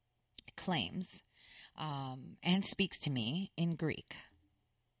claims and speaks to me in Greek.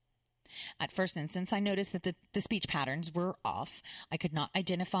 At first instance, I noticed that the speech patterns were off. I could not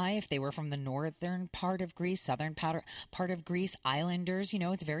identify if they were from the northern part of Greece, southern part of Greece, islanders. You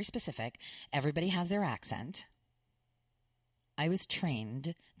know, it's very specific. Everybody has their accent. I was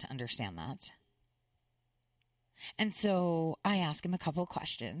trained to understand that. And so I asked him a couple of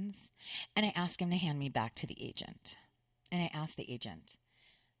questions, and I asked him to hand me back to the agent. And I asked the agent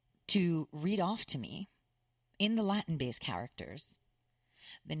to read off to me in the Latin-based characters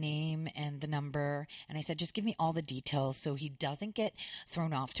the name and the number, and I said, just give me all the details so he doesn't get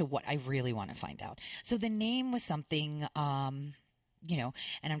thrown off to what I really want to find out. So the name was something, and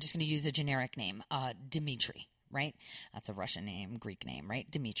I'm just going to use a generic name, Dmitry, right? That's a Russian name, Greek name, right?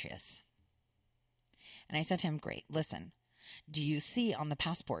 Demetrius. And I said to him, great, listen, do you see on the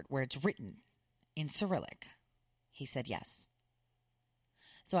passport where it's written in Cyrillic? He said, yes.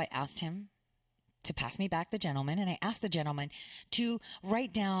 So I asked him to pass me back the gentleman, and I asked the gentleman to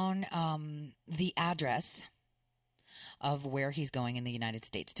write down the address of where he's going in the United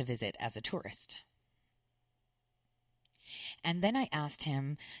States to visit as a tourist. And then I asked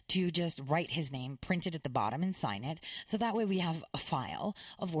him to just write his name, print it at the bottom, and sign it, so that way we have a file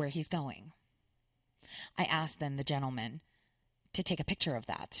of where he's going. I asked then the gentleman to take a picture of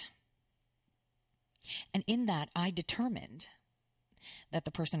that. And in that, I determined that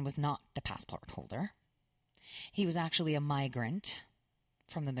the person was not the passport holder. He was actually a migrant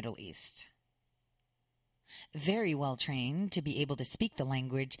from the Middle East. Very well trained to be able to speak the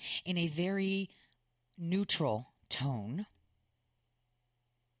language in a very neutral tone.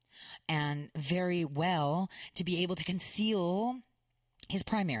 And very well to be able to conceal his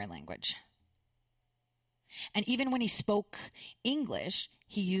primary language. And even when he spoke English,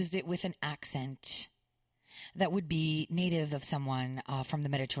 he used it with an accent that would be native of someone from the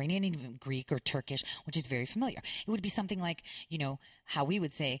Mediterranean, even Greek or Turkish, which is very familiar. It would be something like, how we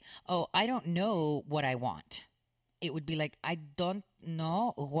would say, oh, I don't know what I want. It would be like, I don't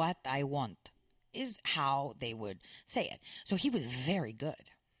know what I want, is how they would say it. So he was very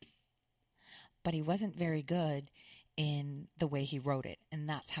good. But he wasn't very good in the way he wrote it, and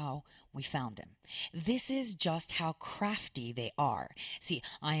that's how we found him. This is just how crafty they are. See,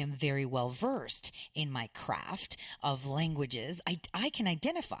 I am very well versed in my craft of languages. I can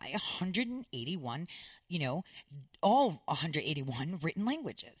identify 181, all 181 written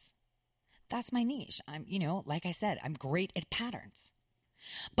languages. That's my niche. I'm, like I said, I'm great at patterns.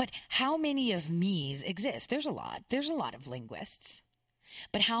 But how many of me's exist? There's a lot. There's a lot of linguists.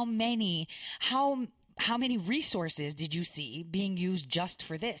 But how many resources did you see being used just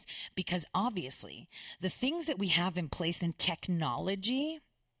for this? Because obviously, the things that we have in place in technology,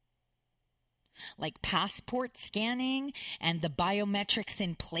 like passport scanning and the biometrics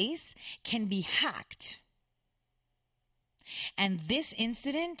in place, can be hacked. And this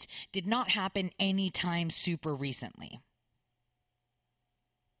incident did not happen anytime super recently.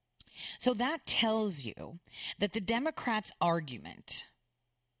 So that tells you that the Democrats' argument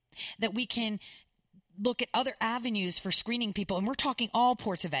that we can look at other avenues for screening people, and we're talking all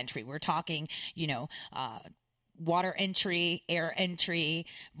ports of entry. We're talking, water entry, air entry,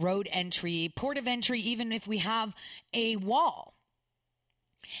 road entry, port of entry, even if we have a wall.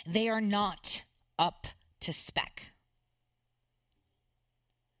 They are not up to spec.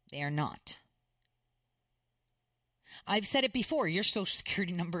 They are not. I've said it before, your social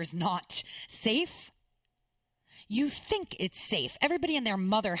security number is not safe. You think it's safe. Everybody and their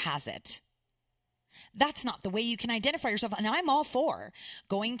mother has it. That's not the way you can identify yourself. And I'm all for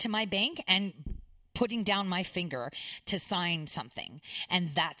going to my bank and putting down my finger to sign something. And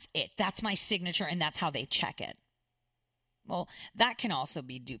that's it. That's my signature, and that's how they check it. Well, that can also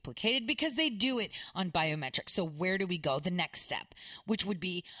be duplicated because they do it on biometrics. So where do we go? The next step, which would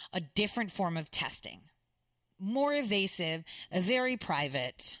be a different form of testing. More evasive, very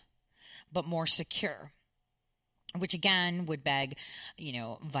private, but more secure. Which again would beg,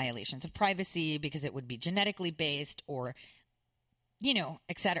 violations of privacy because it would be genetically based or,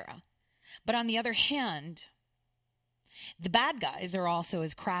 etc. But on the other hand, the bad guys are also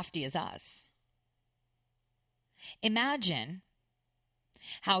as crafty as us. Imagine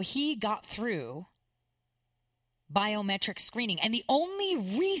how he got through biometric screening. And the only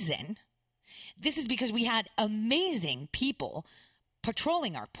reason, this is because we had amazing people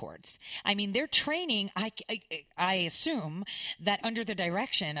patrolling our ports. I mean, they're training, I assume that under the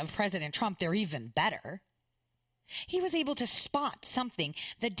direction of President Trump, they're even better. He was able to spot something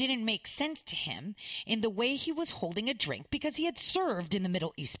that didn't make sense to him in the way he was holding a drink because he had served in the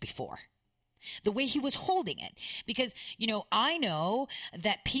Middle East before. The way he was holding it. Because, I know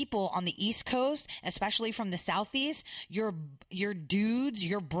that people on the East Coast, especially from the Southeast, your dudes,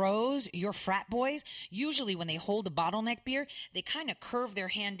 your bros, your frat boys, usually when they hold a bottleneck beer, they kind of curve their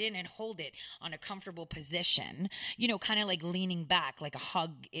hand in and hold it on a comfortable position, kind of like leaning back, like a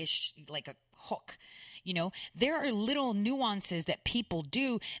hug-ish, like a hook. There are little nuances that people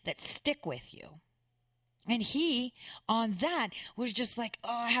do that stick with you. And he, on that, was just like, oh,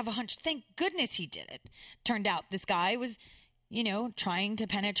 I have a hunch. Thank goodness he did it. Turned out this guy was, trying to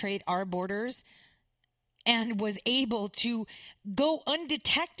penetrate our borders and was able to go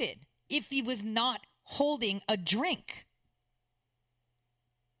undetected if he was not holding a drink.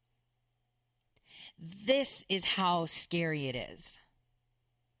 This is how scary it is.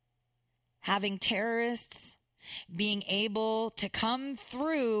 Having terrorists being able to come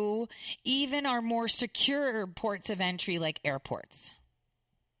through even our more secure ports of entry like airports.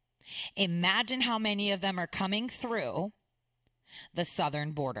 Imagine how many of them are coming through the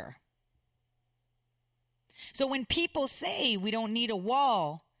southern border. So when people say we don't need a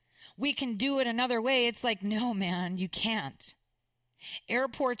wall, we can do it another way, it's like, no, man, you can't.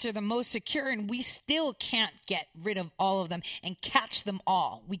 Airports are the most secure, and we still can't get rid of all of them and catch them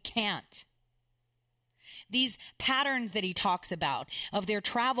all. We can't. These patterns that he talks about of their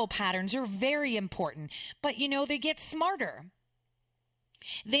travel patterns are very important, but they get smarter.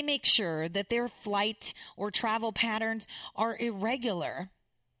 They make sure that their flight or travel patterns are irregular,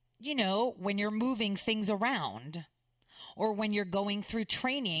 when you're moving things around or when you're going through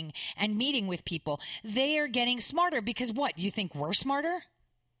training and meeting with people. They are getting smarter because what? You think we're smarter?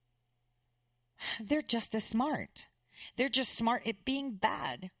 They're just as smart. They're just smart at being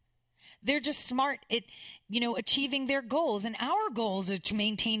bad. They're just smart at, achieving their goals. And our goals are to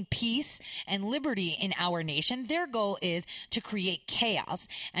maintain peace and liberty in our nation. Their goal is to create chaos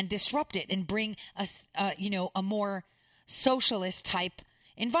and disrupt it and bring a more socialist type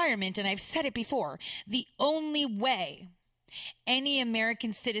environment. And I've said it before, the only way any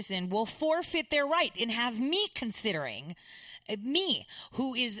American citizen will forfeit their right, and has me considering, me,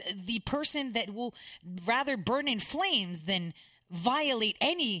 who is the person that will rather burn in flames than violate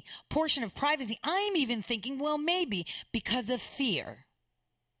any portion of privacy. I'm even thinking, well, maybe because of fear.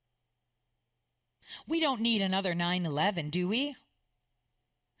 We don't need another 9/11, do we?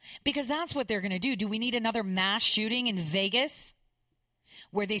 Because that's what they're going to do. Do we need another mass shooting in Vegas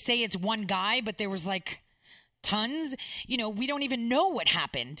where they say it's one guy, but there was like tons? We don't even know what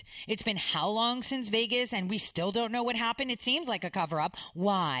happened. It's been how long since Vegas, and we still don't know what happened? It seems like a cover-up.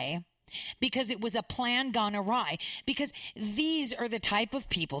 Why? Because it was a plan gone awry. Because these are the type of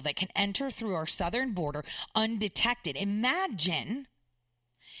people that can enter through our southern border undetected. Imagine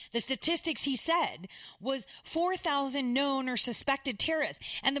the statistics he said was 4,000 known or suspected terrorists.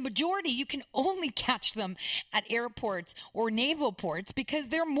 And the majority, you can only catch them at airports or naval ports because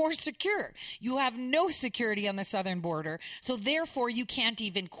they're more secure. You have no security on the southern border, so therefore you can't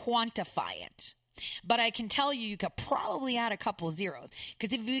even quantify it. But I can tell you could probably add a couple zeros,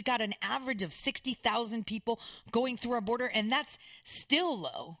 because if we got an average of 60,000 people going through our border, and that's still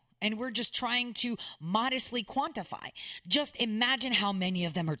low, and we're just trying to modestly quantify, just imagine how many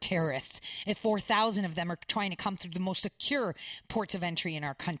of them are terrorists if 4,000 of them are trying to come through the most secure ports of entry in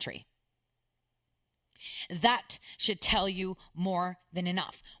our country. That should tell you more than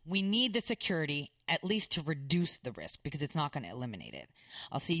enough. We need the security at least to reduce the risk, because it's not going to eliminate it.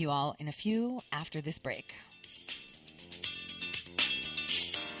 I'll see you all in a few after this break.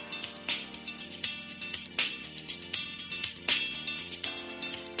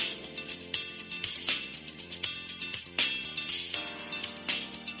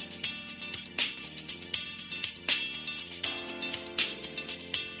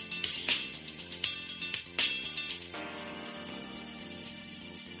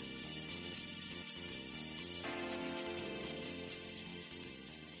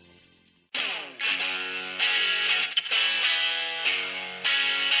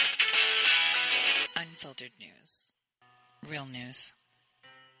 real news.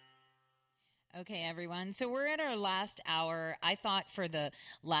 Okay, everyone. So we're at our last hour. I thought for the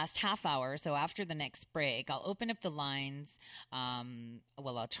last half hour, so after the next break, I'll open up the lines.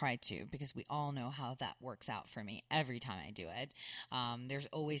 Well, I'll try to, because we all know how that works out for me every time I do it. There's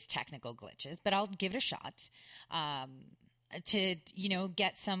always technical glitches, but I'll give it a shot. To,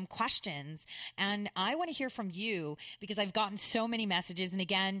 get some questions. And I want to hear from you because I've gotten so many messages. And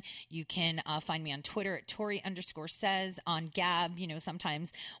again, you can find me on Twitter at Tori_says, on Gab.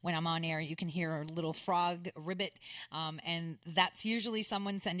 Sometimes when I'm on air, you can hear a little frog ribbit. And that's usually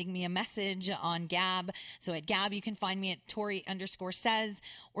someone sending me a message on Gab. So at Gab, you can find me at Tori_says,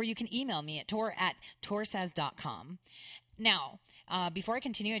 or you can email me at tor@torsays.com. Now, before I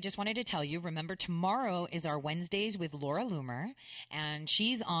continue, I just wanted to tell you, remember, tomorrow is our Wednesdays with Laura Loomer, and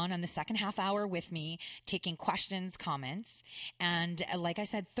she's on the second half hour with me, taking questions, comments. And like I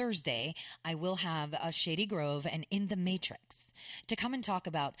said, Thursday, I will have a Shady Grove and In the Matrix to come and talk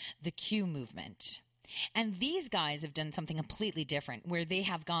about the Q movement. And these guys have done something completely different, where they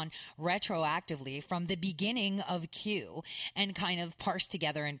have gone retroactively from the beginning of Q and kind of parsed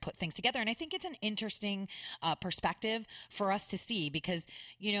together and put things together. And I think it's an interesting perspective for us to see because,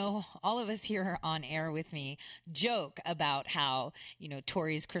 all of us here on air with me joke about how,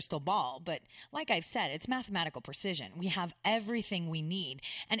 Tori's crystal ball. But like I've said, it's mathematical precision. We have everything we need.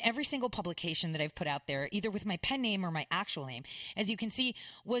 And every single publication that I've put out there, either with my pen name or my actual name, as you can see,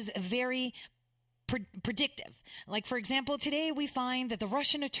 was very predictive. Like, for example, today we find that the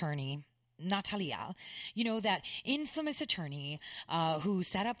Russian attorney, Natalia, that infamous attorney who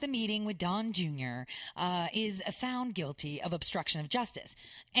set up the meeting with Don Jr., is found guilty of obstruction of justice.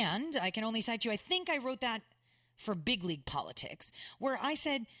 And I can only cite you, I think I wrote that for Big League Politics, where I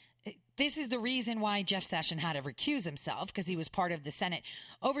said, this is the reason why Jeff Sessions had to recuse himself, because he was part of the Senate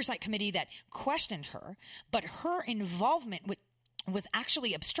Oversight Committee that questioned her, but her involvement was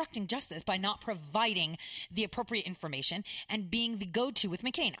actually obstructing justice by not providing the appropriate information and being the go-to with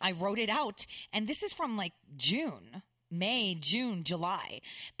McCain. I wrote it out, and this is from May, June, July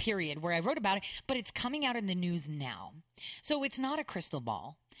period where I wrote about it, but it's coming out in the news now. So it's not a crystal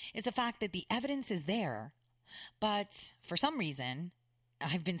ball. It's the fact that the evidence is there, but for some reason,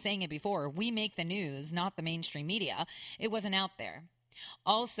 I've been saying it before, we make the news, not the mainstream media. It wasn't out there.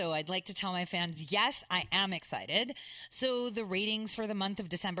 Also, I'd like to tell my fans, yes, I am excited. So the ratings for the month of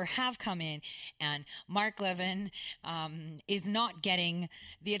December have come in, and Mark Levin is not getting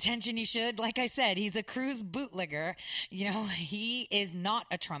the attention he should. Like I said, he's a cruise bootlegger. He is not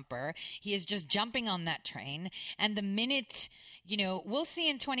a Trumper. He is just jumping on that train. And the minute, we'll see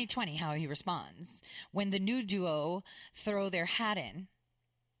in 2020 how he responds when the new duo throw their hat in.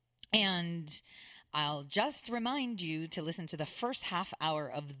 And I'll just remind you to listen to the first half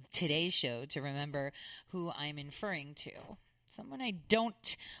hour of today's show to remember who I'm inferring to. Someone I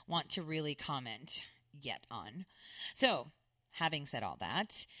don't want to really comment yet on. So, having said all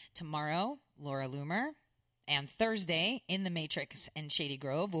that, tomorrow, Laura Loomer, and Thursday, In the Matrix and Shady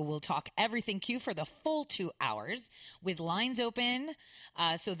Grove, we'll talk everything Q for the full 2 hours with lines open,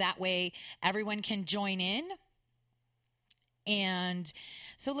 so that way everyone can join in. And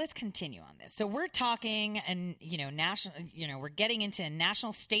so let's continue on this. So we're talking and, national, we're getting into a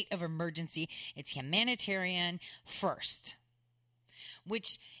national state of emergency. It's humanitarian first,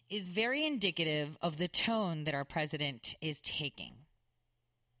 which is very indicative of the tone that our president is taking.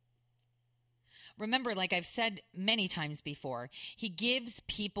 Remember, like I've said many times before, he gives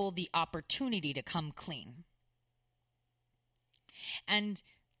people the opportunity to come clean. And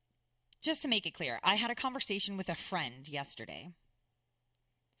just to make it clear, I had a conversation with a friend yesterday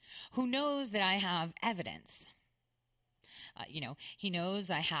who knows that I have evidence. He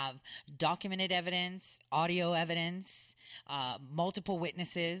knows I have documented evidence, audio evidence, multiple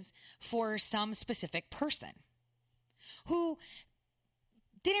witnesses for some specific person who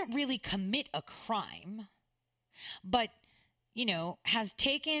didn't really commit a crime, but, has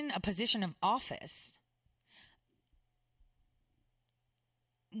taken a position of office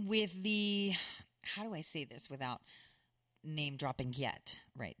with the, how do I say this without name dropping yet?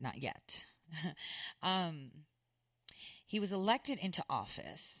 Right, not yet. He was elected into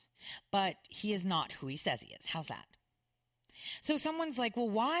office, but he is not who he says he is. How's that? So someone's like, well,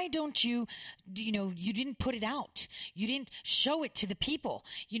 why don't you didn't put it out. You didn't show it to the people.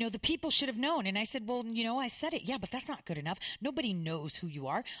 The people should have known. And I said, well, I said it. Yeah, but that's not good enough. Nobody knows who you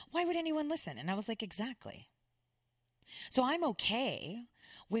are. Why would anyone listen? And I was like, exactly. So I'm okay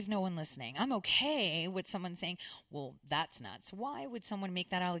with no one listening. I'm okay with someone saying, well, that's nuts. Why would someone make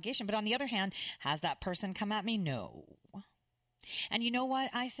that allegation? But on the other hand, has that person come at me? No. And you know what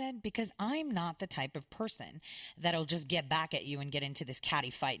I said? Because I'm not the type of person that'll just get back at you and get into this catty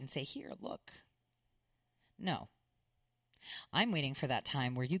fight and say, here, look. No. I'm waiting for that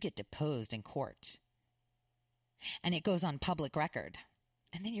time where you get deposed in court. And it goes on public record.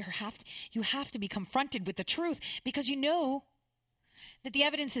 And then you have to be confronted with the truth because you know that the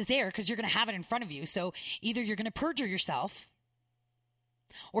evidence is there because you're going to have it in front of you. So either you're going to perjure yourself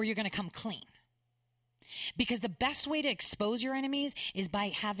or you're going to come clean. Because the best way to expose your enemies is by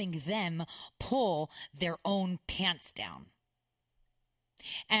having them pull their own pants down.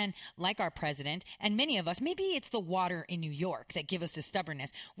 And like our president and many of us, maybe it's the water in New York that give us the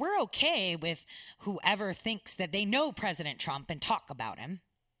stubbornness. We're okay with whoever thinks that they know President Trump and talk about him.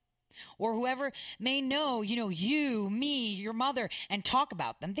 Or whoever may know, you, me, your mother, and talk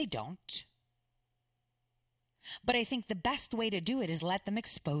about them. They don't. But I think the best way to do it is let them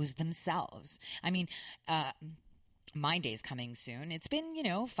expose themselves. I mean, my day's coming soon. It's been,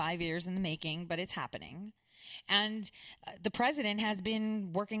 5 years in the making, but it's happening. And the president has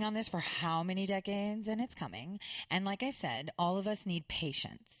been working on this for how many decades, and it's coming. And like I said, all of us need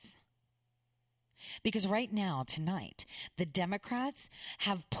patience. Because right now, tonight, the Democrats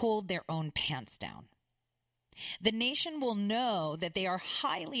have pulled their own pants down. The nation will know that they are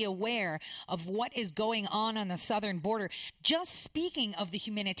highly aware of what is going on the southern border, just speaking of the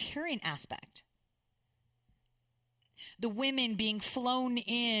humanitarian aspect. The women being flown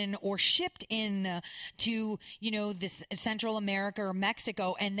in or shipped in to, this Central America or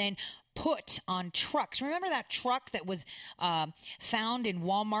Mexico and then put on trucks. Remember that truck that was found in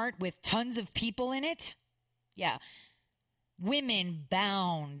Walmart with tons of people in it? Yeah. Women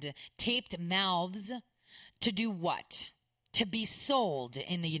bound, taped mouths. To do what? To be sold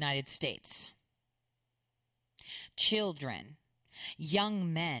in the United States. Children,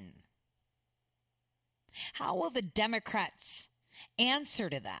 young men. How will the Democrats answer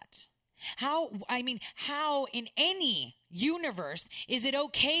to that? How in any universe is it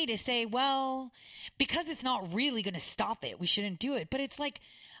okay to say, well, because it's not really going to stop it, we shouldn't do it? But it's like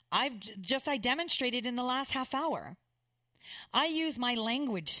I demonstrated in the last half hour. I use my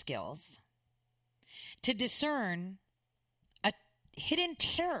language skills to discern a hidden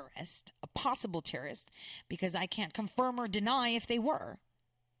terrorist, a possible terrorist, because I can't confirm or deny if they were,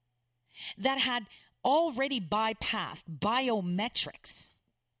 that had already bypassed biometrics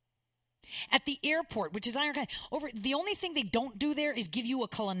at the airport, which is the only thing they don't do there is give you a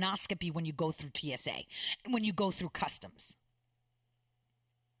colonoscopy when you go through TSA, when you go through customs.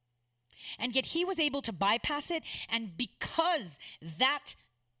 And yet he was able to bypass it, and because that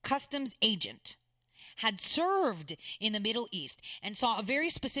customs agent had served in the Middle East and saw a very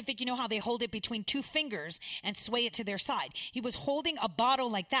specific, how they hold it between two fingers and sway it to their side. He was holding a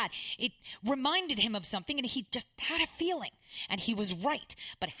bottle like that. It reminded him of something, and he just had a feeling. And he was right.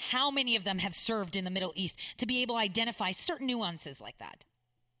 But how many of them have served in the Middle East to be able to identify certain nuances like that?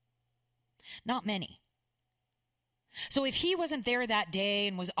 Not many. So if he wasn't there that day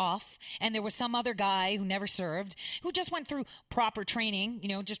and was off, and there was some other guy who never served, who just went through proper training,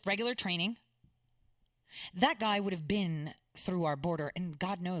 just regular training, that guy would have been through our border, and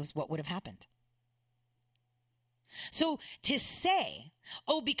God knows what would have happened. So to say,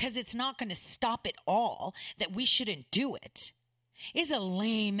 because it's not going to stop it all, that we shouldn't do it, is a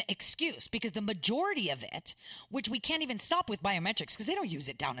lame excuse, because the majority of it, which we can't even stop with biometrics, because they don't use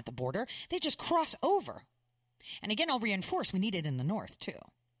it down at the border, they just cross over. And again, I'll reinforce, we need it in the north too,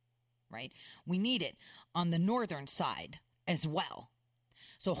 right? We need it on the northern side as well.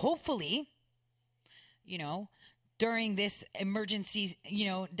 So hopefully, during this emergency,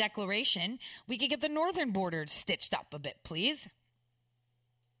 declaration, we could get the northern border stitched up a bit, please.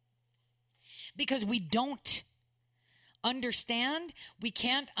 Because we don't understand, we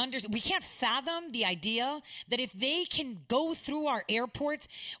can't fathom the idea that if they can go through our airports,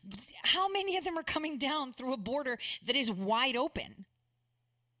 how many of them are coming down through a border that is wide open?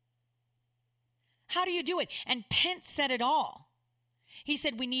 How do you do it? And Pence said it all. He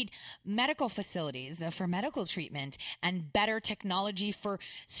said we need medical facilities for medical treatment and better technology for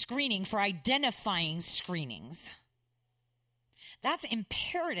screening, for identifying screenings. That's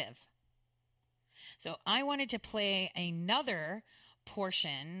imperative. So I wanted to play another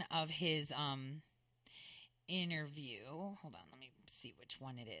portion of his interview. Hold on, let me see which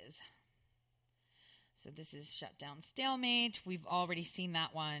one it is. So this is Shutdown Stalemate. We've already seen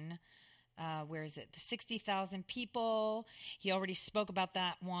that one. Where is it? The 60,000 people. He already spoke about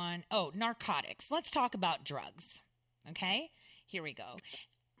that one. Oh, narcotics. Let's talk about drugs. Okay? Here we go.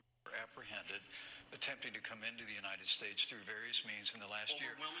 Apprehended, attempting to come into the United States through various means in the last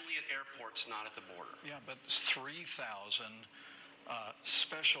year. Overwhelmingly at airports, not at the border. Yeah, but 3,000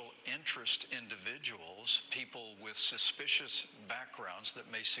 special interest individuals, people with suspicious backgrounds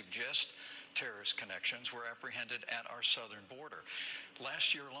that may suggest terrorist connections, were apprehended at our southern border.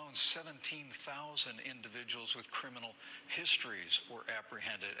 Last year alone, 17,000 individuals with criminal histories were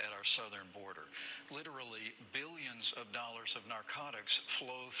apprehended at our southern border. Literally billions of dollars of narcotics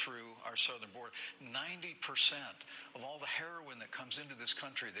flow through our southern border. 90% of all the heroin that comes into this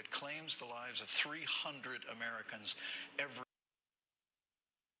country that claims the lives of 300 Americans every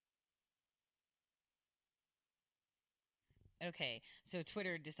Okay, so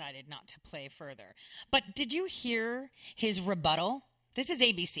Twitter decided not to play further. But did you hear his rebuttal? This is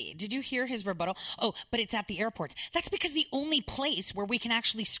ABC. Did you hear his rebuttal? Oh, but it's at the airports. That's because the only place where we can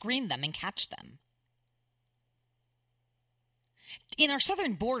actually screen them and catch them. In our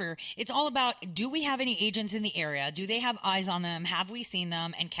southern border, it's all about, do we have any agents in the area? Do they have eyes on them? Have we seen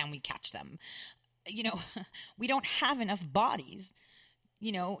them? And can we catch them? You know, we don't have enough bodies,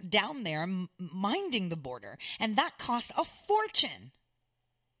 you know, down there minding the border. And that costs a fortune.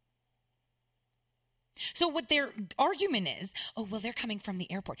 So what their argument is, oh, well, they're coming from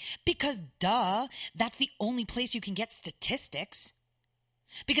the airport. Because, duh, that's the only place you can get statistics.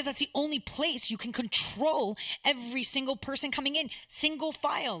 Because that's the only place you can control every single person coming in. Single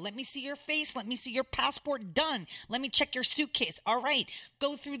file. Let me see your face. Let me see your passport. Done. Let me check your suitcase. All right.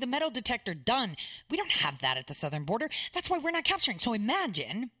 Go through the metal detector. Done. We don't have that at the southern border. That's why we're not capturing. So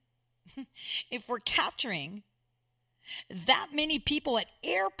imagine if we're capturing that many people at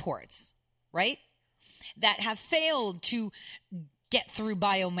airports, right, that have failed to get through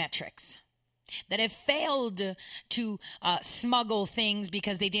biometrics, that have failed to smuggle things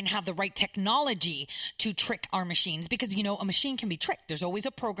because they didn't have the right technology to trick our machines. Because, you know, a machine can be tricked. There's always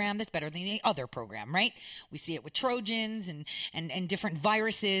a program that's better than the other program, right? We see it with Trojans and different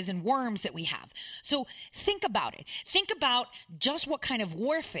viruses and worms that we have. So think about it. Think about just what kind of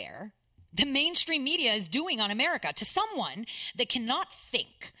warfare the mainstream media is doing on America to someone that cannot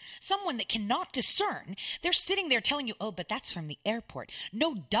think, someone that cannot discern. They're sitting there telling you, oh, but that's from the airport.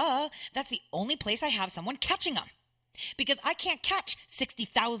 No, duh. That's the only place I have someone catching them. Because I can't catch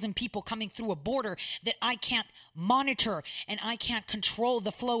 60,000 people coming through a border that I can't monitor and I can't control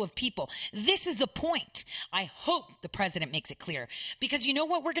the flow of people. This is the point. I hope the president makes it clear. Because you know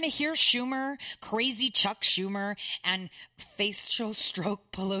what we're going to hear? Schumer, crazy Chuck Schumer, and facial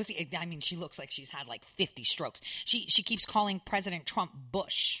stroke Pelosi. I mean, she looks like she's had like 50 strokes. She keeps calling President Trump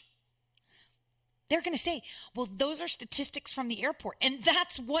Bush. They're going to say, well, those are statistics from the airport. And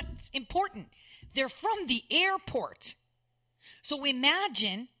that's what's important. They're from the airport. So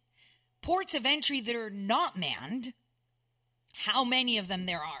imagine ports of entry that are not manned, how many of them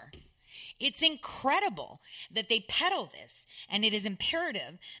there are. It's incredible that they peddle this, and it is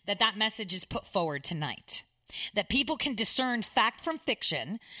imperative that that message is put forward tonight. That people can discern fact from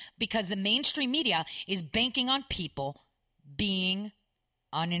fiction because the mainstream media is banking on people being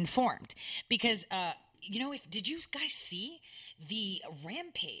uninformed. Because, you know, did you guys see the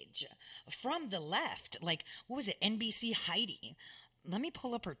rampage from the left? Like, what was it? NBC Heidi. Let me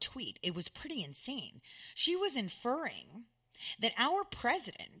pull up her tweet. It was pretty insane. She was inferring that our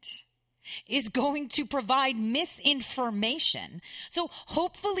president is going to provide misinformation. So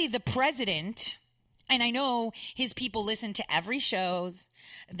hopefully the president, and I know his people listen to every shows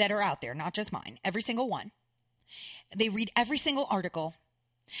that are out there, not just mine, every single one. They read every single article.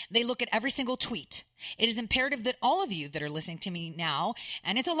 They look at every single tweet. It is imperative that all of you that are listening to me now,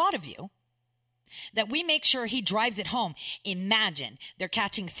 and it's a lot of you, that we make sure he drives it home. Imagine they're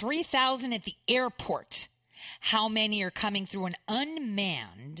catching 3,000 at the airport. How many are coming through an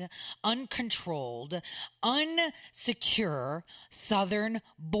unmanned, uncontrolled, unsecure southern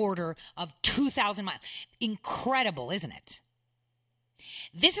border of 2,000 miles? Incredible, isn't it?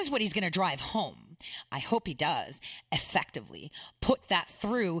 This is what he's going to drive home. I hope he does effectively put that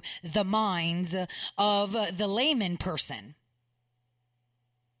through the minds of the layman person.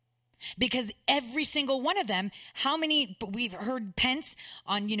 Because every single one of them, how many, we've heard Pence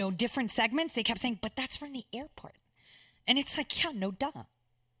on, you know, different segments, they kept saying, but that's from the airport. And it's like, yeah, no duh.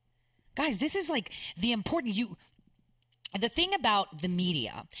 Guys, this is like the important, the thing about the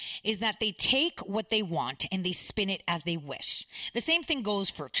media is that they take what they want and they spin it as they wish. The same thing goes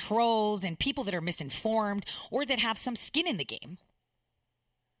for trolls and people that are misinformed or that have some skin in the game.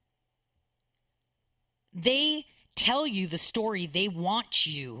 They tell you the story they want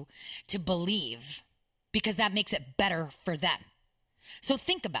you to believe because that makes it better for them. So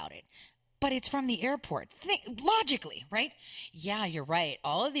think about it. But it's from the airport. Logically, right? Yeah, you're right.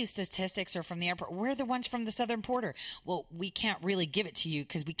 All of these statistics are from the airport. We're the ones from the southern border. Well, we can't really give it to you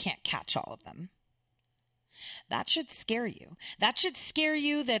because we can't catch all of them. That should scare you. That should scare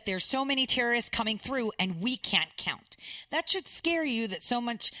you that there's so many terrorists coming through and we can't count. That should scare you that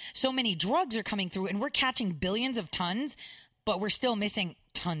so many drugs are coming through and we're catching billions of tons, but we're still missing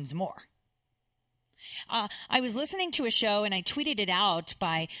tons more. I was listening to a show and I tweeted it out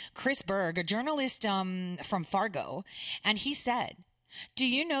by Chris Berg, a journalist from Fargo, and he said, do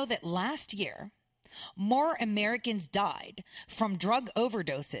you know that last year more Americans died from drug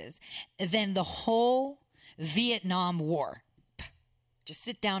overdoses than the whole Vietnam War? Just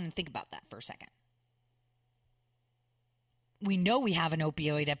sit down and think about that for a second. We know we have an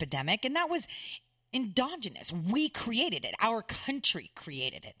opioid epidemic, and that was endogenous. We created it. Our country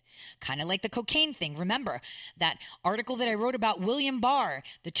created it. Kind of like the cocaine thing. Remember that article that I wrote about William Barr,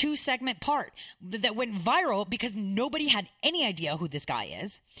 the 2-segment part that went viral because nobody had any idea who this guy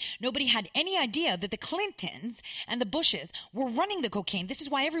is. Nobody had any idea that the Clintons and the Bushes were running the cocaine. This is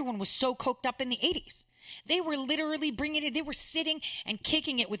why everyone was so coked up in the 80s. They were literally bringing it. They were sitting and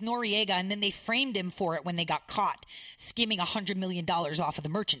kicking it with Noriega, and then they framed him for it when they got caught skimming $100 million off of the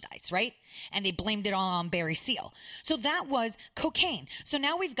merchandise, right? And they blamed it all on Barry Seal. So that was cocaine. So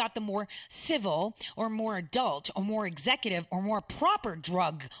now we've got the more civil or more adult or more executive or more proper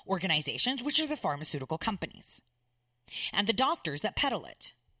drug organizations, which are the pharmaceutical companies and the doctors that peddle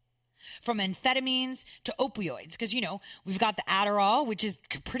it. From amphetamines to opioids, because, you know, we've got the Adderall, which is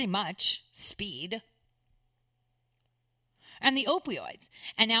pretty much speed, and the opioids.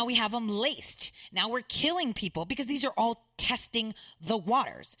 And now we have them laced. Now we're killing people because these are all testing the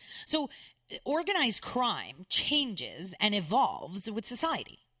waters. So organized crime changes and evolves with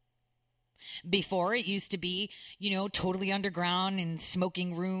society. Before, it used to be, you know, totally underground in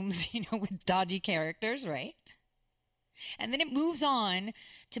smoking rooms, you know, with dodgy characters, right? And then it moves on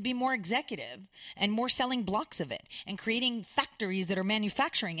to be more executive and more selling blocks of it and creating factories that are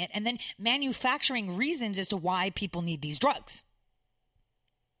manufacturing it and then manufacturing reasons as to why people need these drugs.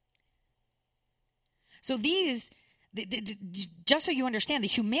 So these, just so you understand, the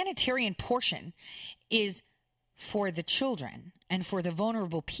humanitarian portion is for the children and for the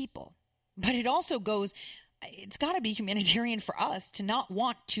vulnerable people. But it also goes, it's got to be humanitarian for us to not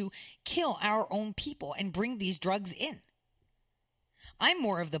want to kill our own people and bring these drugs in. I'm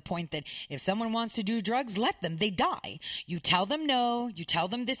more of the point that if someone wants to do drugs, let them. They die. You tell them no. You tell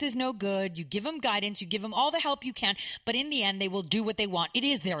them this is no good. You give them guidance. You give them all the help you can. But in the end, they will do what they want. It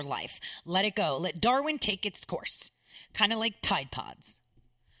is their life. Let it go. Let Darwin take its course. Kind of like Tide Pods.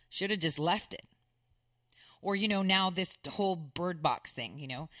 Should have just left it. Or, you know, now this whole bird box thing, you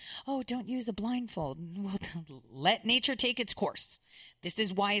know. Oh, don't use a blindfold. Well, let nature take its course. This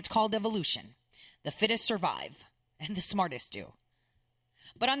is why it's called evolution. The fittest survive, and the smartest do.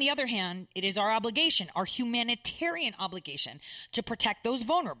 But on the other hand, it is our obligation, our humanitarian obligation, to protect those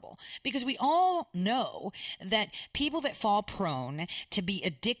vulnerable. Because we all know that people that fall prone to be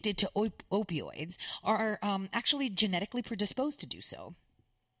addicted to opioids are actually genetically predisposed to do so.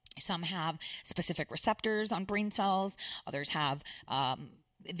 Some have specific receptors on brain cells. Others have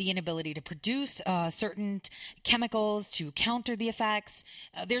the inability to produce certain chemicals to counter the effects.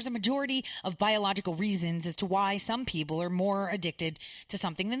 There's a majority of biological reasons as to why some people are more addicted to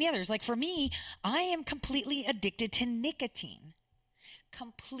something than the others. Like for me, I am completely addicted to nicotine.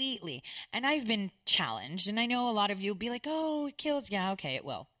 Completely. And I've been challenged. And I know a lot of you will be like, oh, it kills. Yeah, okay, it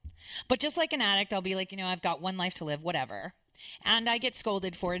will. But just like an addict, I'll be like, you know, I've got one life to live, whatever. And I get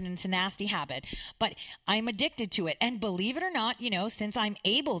scolded for it, and it's a nasty habit. But I'm addicted to it. And believe it or not, you know, since I'm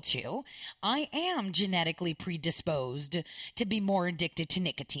able to, I am genetically predisposed to be more addicted to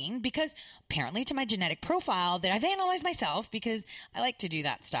nicotine because apparently to my genetic profile that I've analyzed myself because I like to do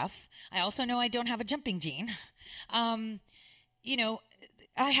that stuff. I also know I don't have a jumping gene. You know,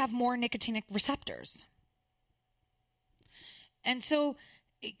 I have more nicotinic receptors. And so,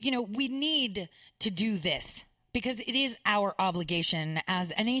 you know, we need to do this. Because it is our obligation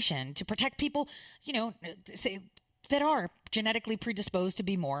as a nation to protect people, you know, that are genetically predisposed to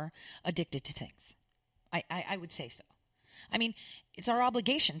be more addicted to things. I would say so. I mean, it's our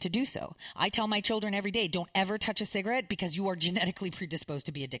obligation to do so. I tell my children every day, don't ever touch a cigarette because you are genetically predisposed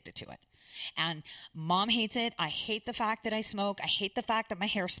to be addicted to it. And mom hates it. I hate the fact that I smoke. I hate the fact that my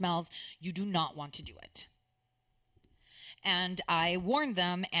hair smells. You do not want to do it. And I warned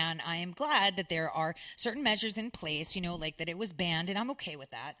them, and I am glad that there are certain measures in place, you know, like that it was banned, and I'm okay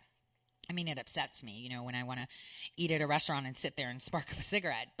with that. I mean, it upsets me, you know, when I want to eat at a restaurant and sit there and spark up a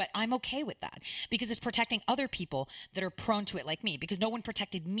cigarette, but I'm okay with that because it's protecting other people that are prone to it like me, because no one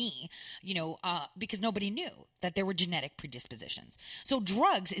protected me, you know, because nobody knew that there were genetic predispositions. So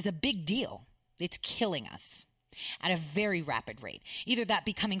drugs is a big deal. It's killing us. at a very rapid rate. Either that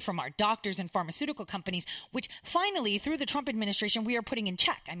be coming from our doctors and pharmaceutical companies, which finally, through the Trump administration, we are putting in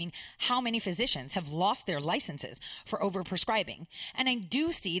check. I mean, how many physicians have lost their licenses for overprescribing? And I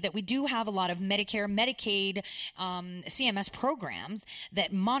do see that we do have a lot of Medicare, Medicaid, CMS programs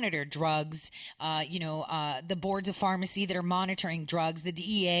that monitor drugs, the boards of pharmacy that are monitoring drugs, the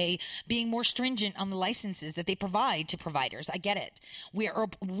DEA being more stringent on the licenses that they provide to providers. I get it.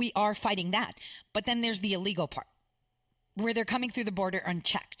 We are fighting that. But then there's the illegal part, where they're coming through the border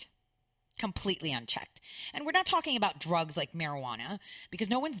unchecked, completely unchecked. And we're not talking about drugs like marijuana, because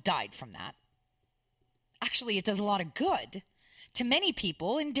no one's died from that. Actually, it does a lot of good to many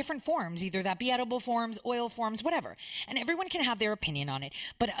people in different forms, either that be edible forms, oil forms, whatever. And everyone can have their opinion on it.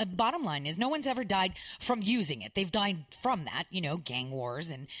 But bottom line is no one's ever died from using it. They've died from that, gang wars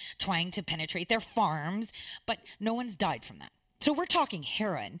and trying to penetrate their farms. But no one's died from that. So we're talking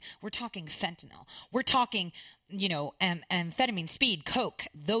heroin, we're talking fentanyl, we're talking, amphetamine, speed, coke,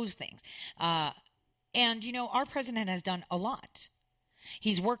 those things. And our president has done a lot.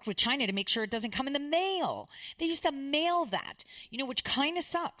 He's worked with China to make sure it doesn't come in the mail. They used to mail that, which kind of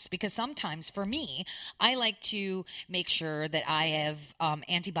sucks, because sometimes for me, I like to make sure that I have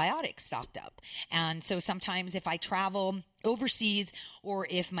antibiotics stocked up. And so sometimes if I travel overseas, or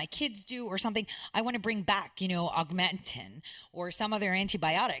if my kids do or something, I want to bring back, Augmentin or some other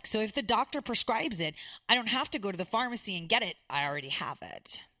antibiotic. So if the doctor prescribes it, I don't have to go to the pharmacy and get it. I already have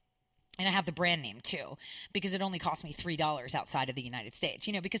it. And I have the brand name too, because it only cost me $3 outside of the United States,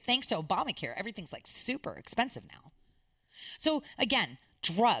 because thanks to Obamacare, everything's like super expensive now. So again,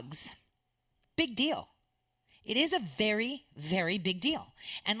 drugs, big deal. It is a very, very big deal.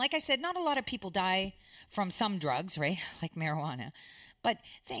 And like I said, not a lot of people die from some drugs, right? Like marijuana. But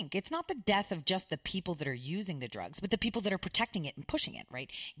think, it's not the death of just the people that are using the drugs, but the people that are protecting it and pushing it, right?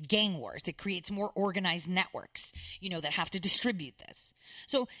 Gang wars. It creates more organized networks, that have to distribute this.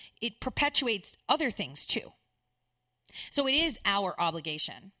 So it perpetuates other things too. So it is our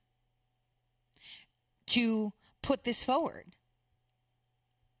obligation to put this forward.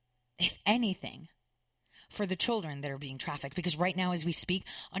 If anything, for the children that are being trafficked, because right now as we speak,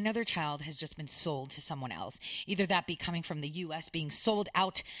 another child has just been sold to someone else. Either that be coming from the U.S. being sold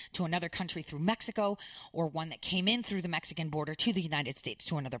out to another country through Mexico, or one that came in through the Mexican border to the United States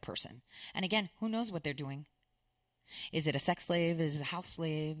to another person. And again, who knows what they're doing? Is it a sex slave? Is it a house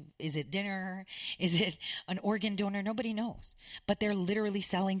slave? Is it dinner? Is it an organ donor? Nobody knows. But they're literally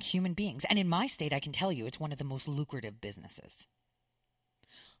selling human beings. And in my state, I can tell you, it's one of the most lucrative businesses.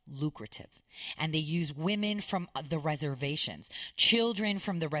 Lucrative. And they use women from the reservations, children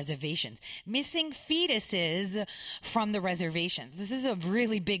from the reservations, missing fetuses from the reservations. This is a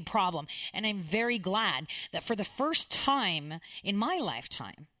really big problem. And I'm very glad that for the first time in my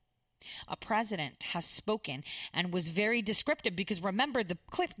lifetime, a president has spoken and was very descriptive, because remember the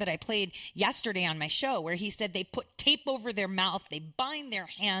clip that I played yesterday on my show where he said they put tape over their mouth, they bind their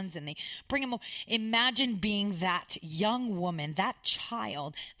hands, and they bring them. Imagine being that young woman, that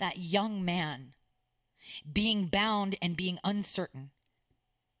child, that young man, being bound and being uncertain.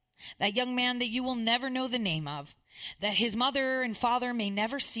 That young man that you will never know the name of, that his mother and father may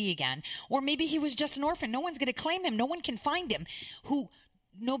never see again, or maybe he was just an orphan. No one's going to claim him. No one can find him.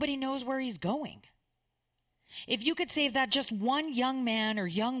 Nobody knows where he's going. If you could save that just one young man or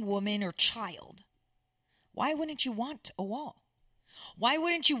young woman or child, why wouldn't you want a wall? Why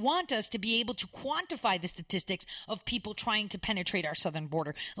wouldn't you want us to be able to quantify the statistics of people trying to penetrate our southern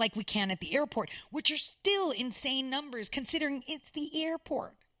border like we can at the airport, which are still insane numbers considering it's the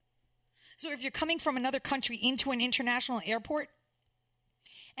airport? So if you're coming from another country into an international airport,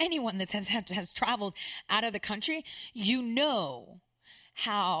 anyone that has traveled out of the country, you know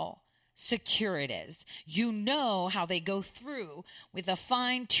how secure it is. You know how they go through with a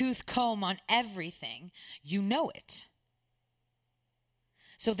fine-tooth comb on everything. You know it.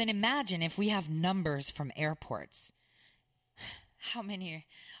 So then imagine if we have numbers from airports. How many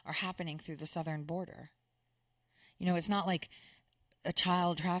are happening through the southern border? It's not like a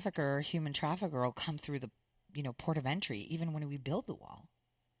child trafficker or human trafficker will come through the, port of entry, even when we build the wall.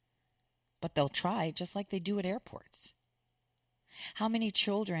 But they'll try, just like they do at airports. How many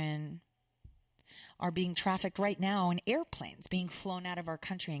children are being trafficked right now in airplanes, being flown out of our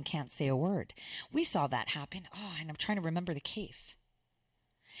country and can't say a word? We saw that happen. Oh, and I'm trying to remember the case.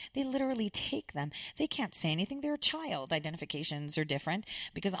 They literally take them. They can't say anything. They're a child. Identifications are different,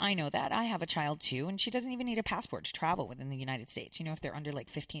 because I know that. I have a child too, and she doesn't even need a passport to travel within the United States, if they're under like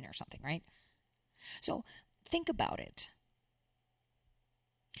 15 or something, right? So think about it.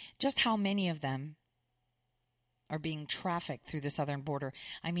 Just how many of them are being trafficked through the southern border.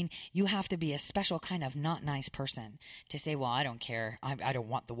 I mean, you have to be a special kind of not nice person to say, well, I don't care. I don't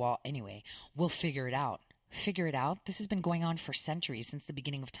want the wall anyway. We'll figure it out. Figure it out. This has been going on for centuries, since the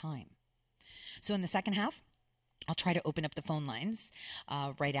beginning of time. So in the second half, I'll try to open up the phone lines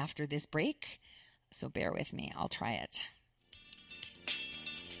right after this break. So bear with me. I'll try it.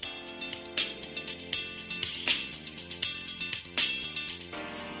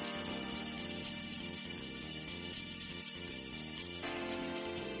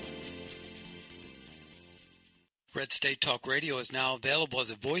 Red State Talk Radio is now available as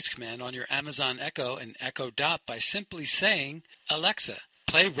a voice command on your Amazon Echo and Echo Dot by simply saying, Alexa,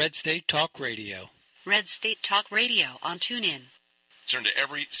 play Red State Talk Radio. Red State Talk Radio on TuneIn. Concern to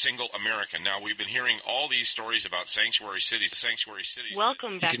every single American. Now, we've been hearing all these stories about sanctuary cities.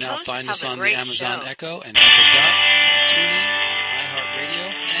 Welcome back. You can now find us on the great Amazon show. Echo and Echo Dot, on TuneIn, on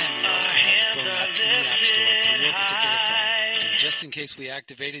iHeartRadio, and we also have the phone apps in the App Store for your particular phone. And just in case we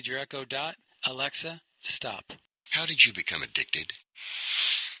activated your Echo Dot, Alexa, stop. How did you become addicted?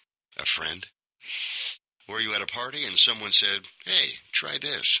 A friend? Were you at a party and someone said, hey, try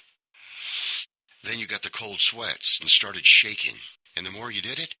this? Then you got the cold sweats and started shaking. And the more you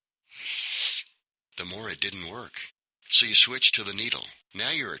did it, the more it didn't work. So you switched to the needle.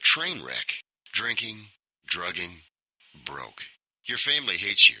 Now you're a train wreck. Drinking, drugging, broke. Your family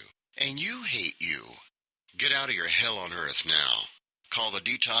hates you. And you hate you. Get out of your hell on earth now. Call the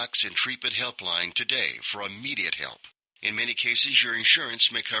Detox and Treatment Helpline today for immediate help. In many cases, your insurance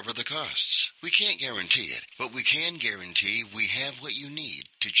may cover the costs. We can't guarantee it, but we can guarantee we have what you need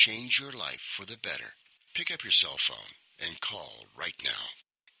to change your life for the better. Pick up your cell phone and call right now.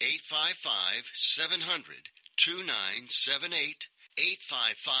 855-700-2978.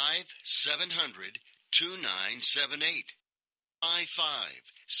 855-700-2978.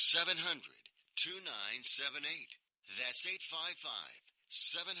 855-700-2978. That's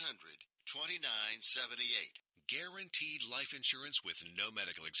 855-700-2978. Guaranteed life insurance with no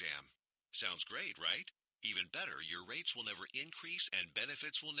medical exam. Sounds great, right? Even better, your rates will never increase and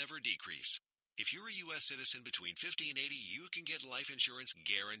benefits will never decrease. If you're a U.S. citizen between 50 and 80, you can get life insurance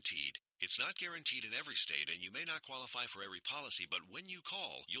guaranteed. It's not guaranteed in every state, and you may not qualify for every policy, but when you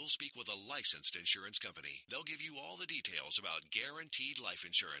call, you'll speak with a licensed insurance company. They'll give you all the details about guaranteed life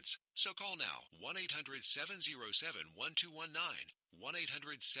insurance. So call now, 1-800-707-1219.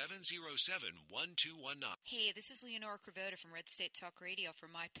 1-800-707-1219. Hey, this is Leonora Cravota from Red State Talk Radio for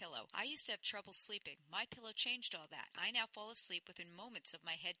My Pillow. I used to have trouble sleeping. My Pillow changed all that. I now fall asleep within moments of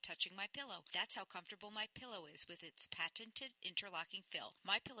my head touching my pillow. That's how comfortable My Pillow is with its patented interlocking fill.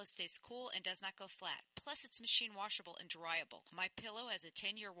 My Pillow stays cool and does not go flat. Plus, it's machine washable and dryable. My Pillow has a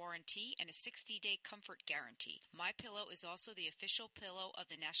 10-year warranty and a 60-day comfort guarantee. My Pillow is also the official pillow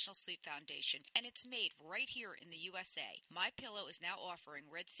of the National Sleep Foundation, and it's made right here in the USA. My Pillow is now offering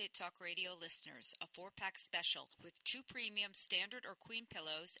Red State Talk Radio listeners a 4-pack special with 2 premium standard or queen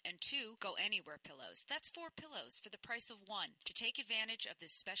pillows and 2 go anywhere pillows. That's 4 pillows for the price of 1. To take advantage of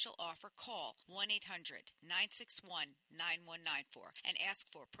this special offer, call 1-800-961-9194 and ask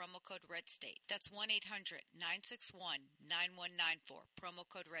for promo code Red State. That's 1-800-961-9194, promo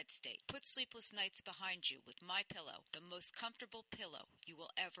code Red State. Put sleepless nights behind you with My Pillow, the most comfortable pillow you will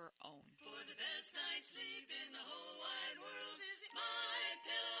ever own. For the best night's sleep in the whole wide world, visit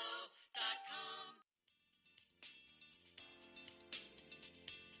mypillow.com.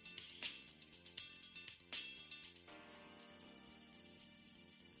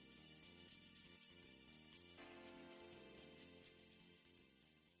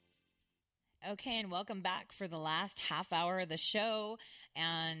 Okay, and welcome back for the last half hour of the show.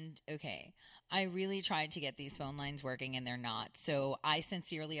 And okay, I really tried to get these phone lines working and they're not. So I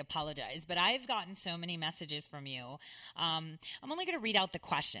sincerely apologize. But I've gotten so many messages from you. I'm only going to read out the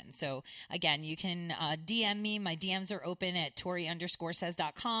questions. So again, you can DM me. My DMs are open at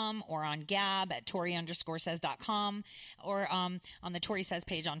Tori_says.com or on Gab at Tori_says.com or on the Tori Says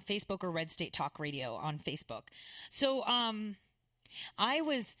page on Facebook or Red State Talk Radio on Facebook. So I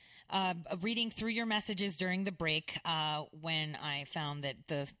was reading through your messages during the break when I found that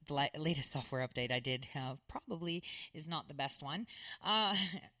the latest software update I did probably is not the best one.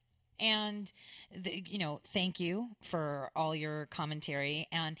 And, thank you for all your commentary.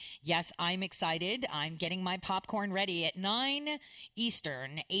 And yes, I'm excited. I'm getting my popcorn ready at 9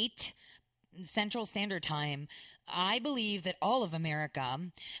 Eastern, 8 Central Standard Time. I believe that all of America,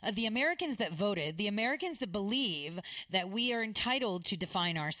 the Americans that voted, the Americans that believe that we are entitled to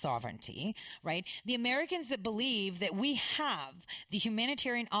define our sovereignty, right? The Americans that believe that we have the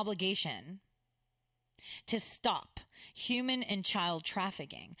humanitarian obligation to stop human and child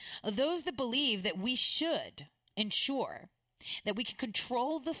trafficking. Those that believe that we should ensure that we can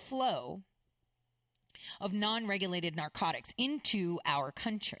control the flow of non-regulated narcotics into our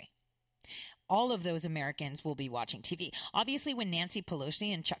country, all of those Americans will be watching TV. Obviously, when Nancy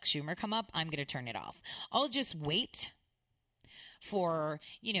Pelosi and Chuck Schumer come up, I'm going to turn it off. I'll just wait for,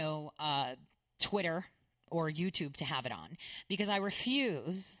 Twitter or YouTube to have it on, because I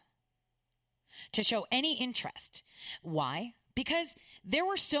refuse to show any interest. Why? Because there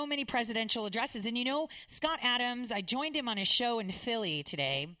were so many presidential addresses. And, Scott Adams, I joined him on his show in Philly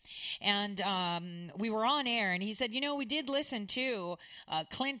today, and we were on air, and he said, we did listen to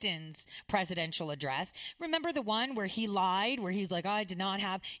Clinton's presidential address. Remember the one where he lied, where he's like, I did not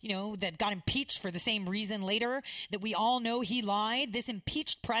have, that got impeached for the same reason later, that we all know he lied? This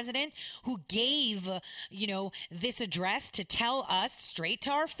impeached president who gave, this address to tell us straight to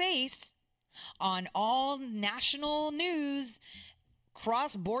our face on all national news,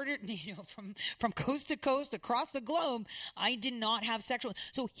 cross-border, from coast to coast across the globe, I did not have sexual.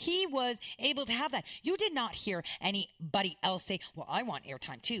 So he was able to have that. You did not hear anybody else say, well, I want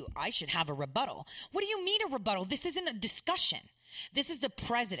airtime too. I should have a rebuttal. What do you mean a rebuttal? This isn't a discussion. This is the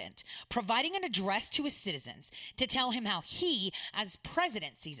president providing an address to his citizens to tell him how he, as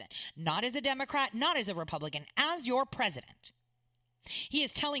president, sees it. Not as a Democrat, not as a Republican, as your president. He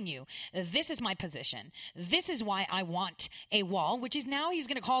is telling you, this is my position. This is why I want a wall, which is now he's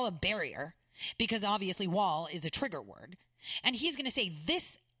going to call a barrier, because obviously wall is a trigger word. And he's going to say,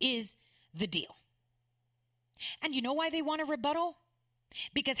 this is the deal. And you know why they want a rebuttal?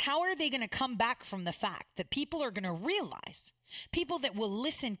 Because how are they going to come back from the fact that people are going to realize, people that will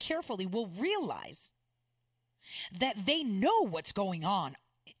listen carefully will realize that they know what's going on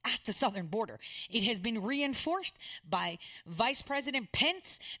at the southern border. It has been reinforced by Vice President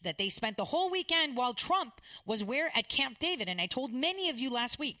Pence that they spent the whole weekend while Trump was where at Camp David. And I told many of you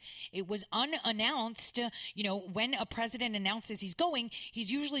last week, it was unannounced. When a president announces he's going,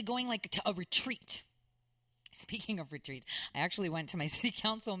 he's usually going like to a retreat. Speaking of retreats, I actually went to my city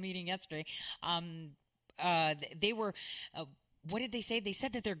council meeting yesterday. They were... what did they say? They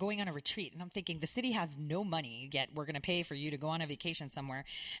said that they're going on a retreat. And I'm thinking, the city has no money, yet we're going to pay for you to go on a vacation somewhere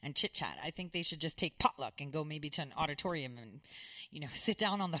and chit-chat. I think they should just take potluck and go maybe to an auditorium and, sit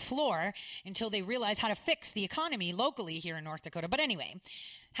down on the floor until they realize how to fix the economy locally here in North Dakota. But anyway,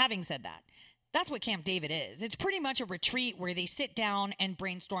 having said that, that's what Camp David is. It's pretty much a retreat where they sit down and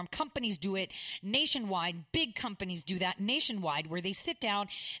brainstorm. Companies do it nationwide. Big companies do that nationwide, where they sit down,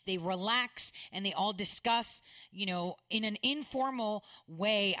 they relax, and they all discuss, in an informal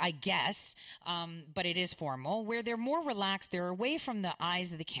way, I guess, but it is formal, where they're more relaxed. They're away from the eyes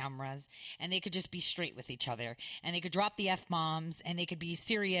of the cameras, and they could just be straight with each other, and they could drop the F-bombs, and they could be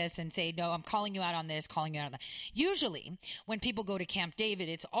serious and say, no, I'm calling you out on this, calling you out on that. Usually, when people go to Camp David,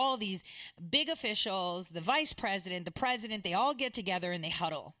 it's all these big officials, the vice president, the president, they all get together and they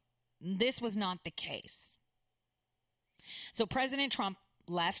huddle. This was not the case. So President Trump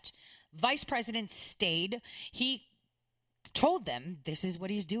left. Vice President stayed. He told them this is what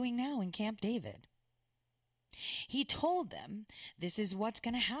he's doing now in Camp David. He told them this is what's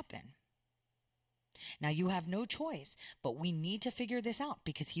going to happen. Now, you have no choice, but we need to figure this out,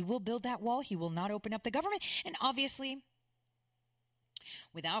 because he will build that wall. He will not open up the government. And obviously,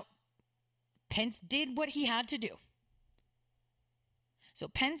 Pence did what he had to do. So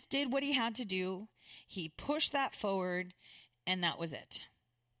Pence did what he had to do. He pushed that forward, and that was it.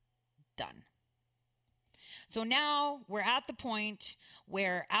 Done. So now we're at the point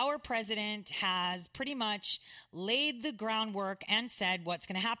where our president has pretty much laid the groundwork and said what's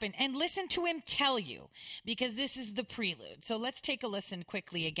going to happen. And listen to him tell you, because this is the prelude. So let's take a listen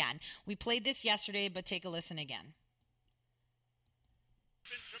quickly again. We played this yesterday, but take a listen again.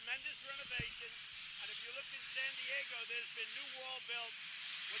 Been tremendous renovation, and if you look in San Diego, there's been new wall built,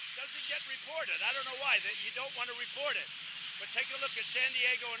 which doesn't get reported. I don't know why. You don't want to report it. But take a look at San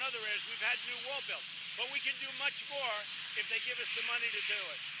Diego and other areas. We've had new wall built. But we can do much more if they give us the money to do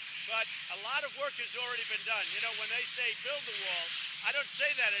it. But a lot of work has already been done. When they say build the wall, I don't say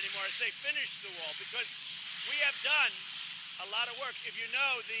that anymore. I say finish the wall, because we have done a lot of work. If you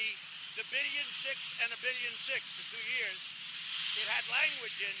know, the $1.6 billion and $1.6 billion for 2 years, it had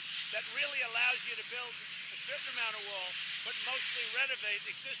language in that really allows you to build a certain amount of wall, but mostly renovate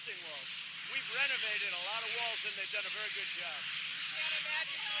existing walls. We've renovated a lot of walls, and they've done a very good job. Can't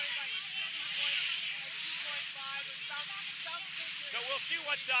imagine doing like 2.5 or something. So we'll see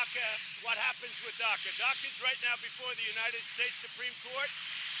what happens with DACA. DACA's right now before the United States Supreme Court.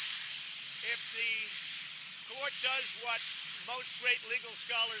 If the court does what most great legal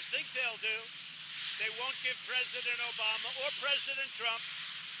scholars think they'll do, they won't give President Obama or President Trump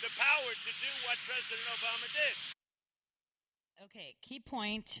the power to do what President Obama did. Okay, key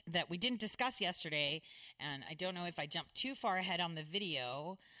point that we didn't discuss yesterday, and I don't know if I jumped too far ahead on the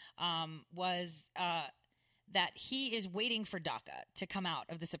video, was that he is waiting for DACA to come out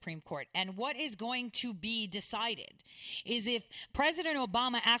of the Supreme Court. And what is going to be decided is if President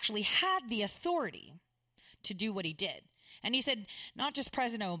Obama actually had the authority to do what he did. And he said, not just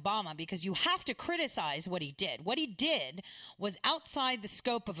President Obama, because you have to criticize what he did. What he did was outside the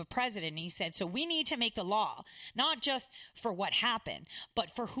scope of a president. And he said, so we need to make the law, not just for what happened,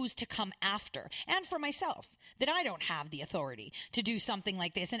 but for who's to come after. And for myself, that I don't have the authority to do something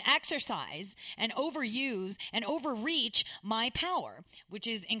like this and exercise and overuse and overreach my power, which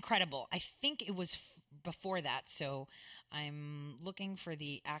is incredible. I think it was before that, so I'm looking for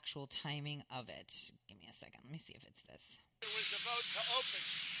the actual timing of it. Give me a second. Let me see if it's this. It was a vote to open.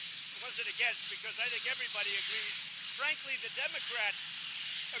 It wasn't against, because I think everybody agrees. Frankly, the Democrats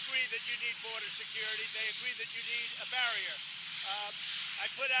agree that you need border security. They agree that you need a barrier. I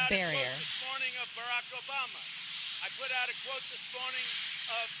put out a quote this morning of Barack Obama. I put out a quote this morning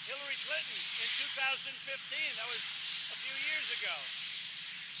of Hillary Clinton in 2015. That was a few years ago.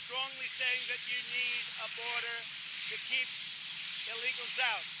 Strongly saying that you need a border to keep illegals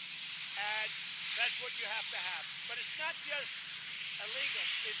out. And that's what you have to have. But it's not just illegal.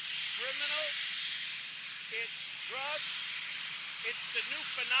 It's criminal. It's drugs. It's the new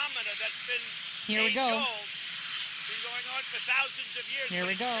phenomena that's been age-old, been going on for thousands of years. Here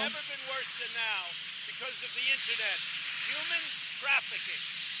we go. It's never been worse than now because of the internet. Human trafficking,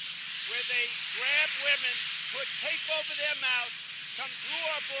 where they grab women, put tape over their mouth, come through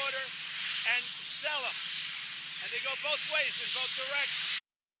our border, and sell them. And they go both ways in both directions.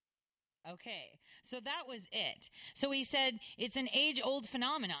 Okay, so that was it. So he said it's an age-old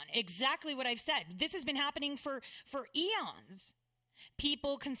phenomenon. Exactly what I've said. This has been happening for eons.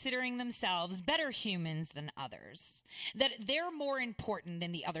 People considering themselves better humans than others. That they're more important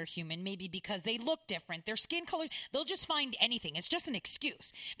than the other human, maybe because they look different, their skin color, they'll just find anything. It's just an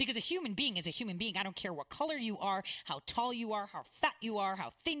excuse. Because a human being is a human being. I don't care what color you are, how tall you are, how fat you are,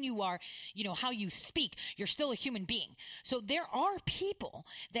 how thin you are, how you speak. You're still a human being. So there are people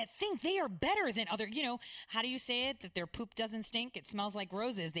that think they are better than other, how do you say it? That their poop doesn't stink? It smells like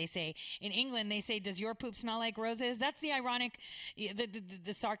roses, they say. In England, they say, does your poop smell like roses? That's the ironic,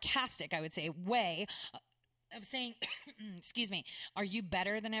 the sarcastic, I would say, way of saying, excuse me, are you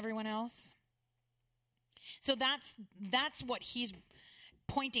better than everyone else? So that's what he's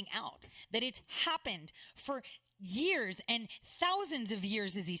pointing out, that it's happened for years and thousands of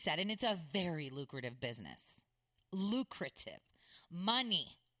years, as he said, and it's a very lucrative business. Lucrative. Money.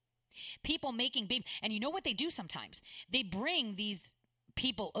 People making babies. And you know what they do sometimes? They bring these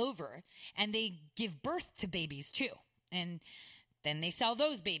people over and they give birth to babies too. And then they sell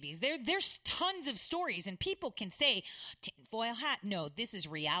those babies. There's tons of stories, and people can say, tinfoil hat. No, this is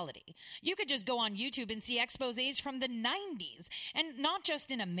reality. You could just go on YouTube and see exposés from the 90s, and not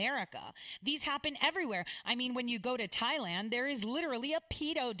just in America. These happen everywhere. I mean, when you go to Thailand, there is literally a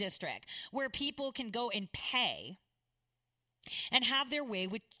pedo district where people can go and pay and have their way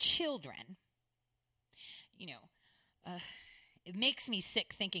with children. It makes me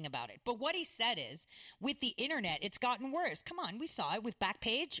sick thinking about it. But what he said is, with the internet, it's gotten worse. Come on, we saw it with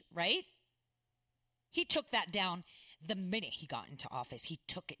Backpage, right? He took that down the minute he got into office. He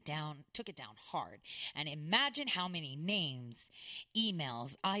took it down hard. And imagine how many names,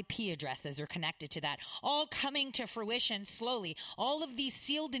 emails, IP addresses are connected to that, all coming to fruition slowly. All of these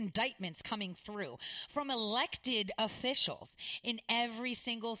sealed indictments coming through from elected officials in every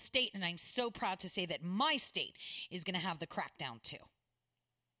single state. And I'm so proud to say that my state is going to have the crackdown too.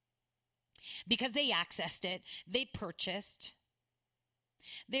 Because they accessed it, they purchased.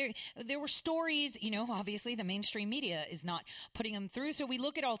 There were stories, obviously the mainstream media is not putting them through. So we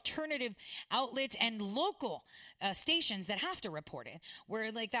look at alternative outlets and local stations that have to report it.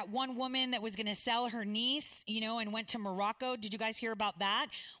 Where like that one woman that was going to sell her niece, and went to Morocco. Did you guys hear about that?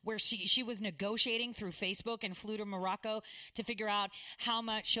 Where she was negotiating through Facebook and flew to Morocco to figure out how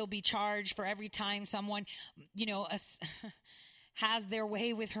much she'll be charged for every time someone, has their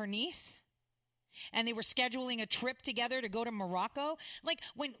way with her niece. And they were scheduling a trip together to go to Morocco. Like,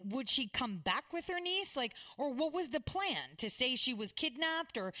 when would she come back with her niece? Like, or what was the plan? To say she was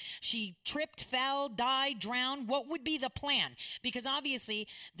kidnapped, or she tripped, fell, died, drowned? What would be the plan? Because obviously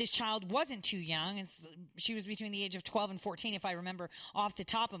this child wasn't too young, and she was between the age of 12 and 14, if I remember off the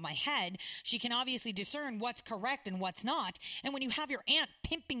top of my head. She can obviously discern what's correct and what's not. And when you have your aunt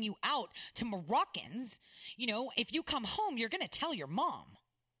pimping you out to Moroccans, if you come home, you're going to tell your mom.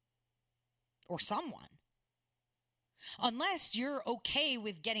 Or someone. Unless you're okay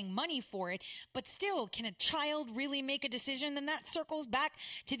with getting money for it, but still, can a child really make a decision? Then that circles back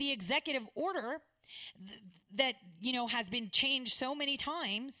to the executive order that, has been changed so many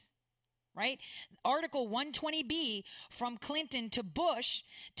times, right? Article 120B from Clinton to Bush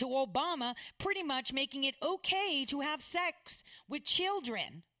to Obama, pretty much making it okay to have sex with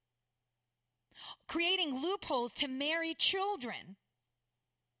children, creating loopholes to marry children.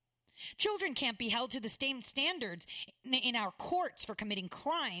 Children can't be held to the same standards in our courts for committing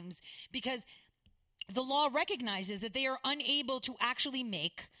crimes because the law recognizes that they are unable to actually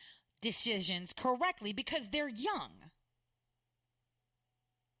make decisions correctly because they're young.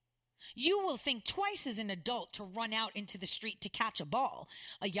 You will think twice as an adult to run out into the street to catch a ball.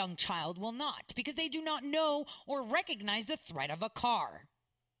 A young child will not because they do not know or recognize the threat of a car.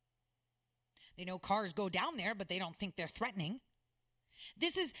 They know cars go down there, but they don't think they're threatening.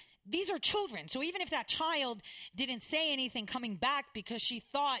 These are children. So even if that child didn't say anything coming back because she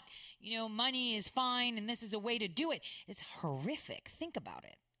thought, money is fine and this is a way to do it, it's horrific. Think about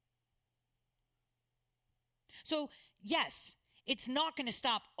it. So, yes, it's not going to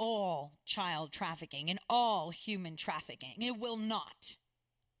stop all child trafficking and all human trafficking. It will not.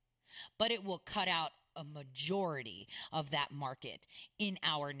 But it will cut out a majority of that market in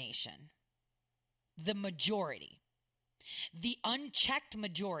our nation. The majority. The unchecked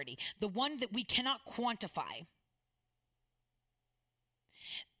majority, the one that we cannot quantify.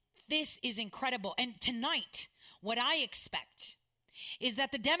 This is incredible. And tonight, what I expect is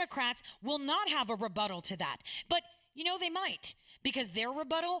that the Democrats will not have a rebuttal to that. But, they might, because their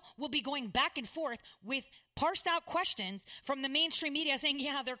rebuttal will be going back and forth with parsed out questions from the mainstream media saying,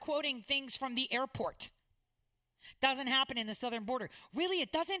 yeah, they're quoting things from the airport. Doesn't happen in the southern border. Really,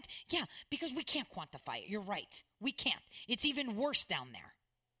 it doesn't? Yeah, because we can't quantify it. You're right. We can't. It's even worse down there.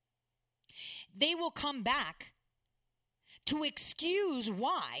 They will come back to excuse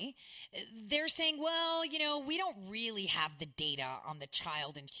why they're saying, well, we don't really have the data on the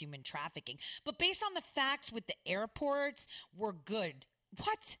child and human trafficking. But based on the facts with the airports, we're good.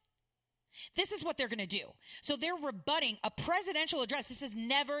 What? This is what they're going to do. So they're rebutting a presidential address. This has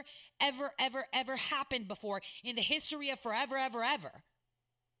never, ever, ever, ever happened before in the history of forever, ever, ever.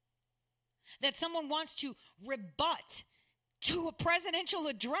 That someone wants to rebut to a presidential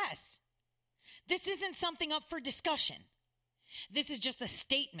address. This isn't something up for discussion. This is just a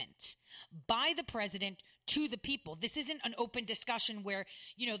statement by the president to the people. This isn't an open discussion where,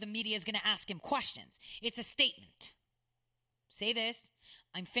 the media is going to ask him questions. It's a statement. Say this,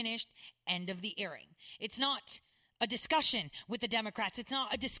 I'm finished, end of the airing. It's not a discussion with the Democrats. It's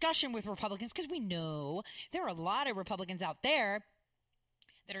not a discussion with Republicans because we know there are a lot of Republicans out there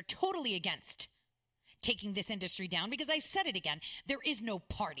that are totally against taking this industry down because I said it again, there is no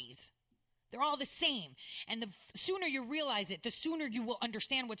parties. They're all the same. And the sooner you realize it, the sooner you will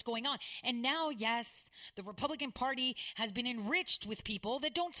understand what's going on. And now, yes, the Republican Party has been enriched with people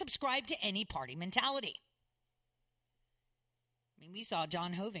that don't subscribe to any party mentality. We saw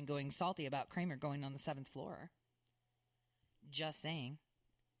John Hoeven going salty about Kramer going on the 7th floor. Just saying.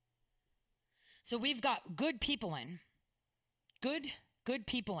 So we've got good people in. Good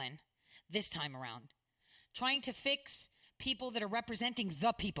people in this time around. Trying to fix people that are representing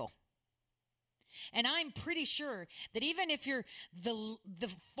the people. And I'm pretty sure that even if you're the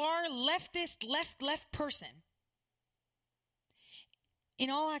far leftist, left person, in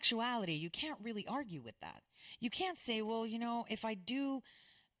all actuality, you can't really argue with that. You can't say, well, if I do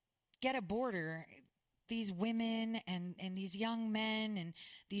get a border, these women and these young men and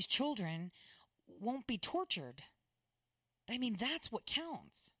these children won't be tortured. That's what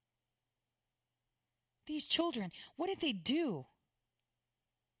counts. These children, what did they do?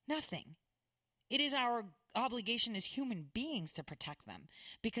 Nothing. It is our obligation as human beings to protect them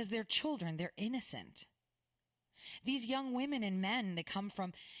because they're children, they're innocent. These young women and men that come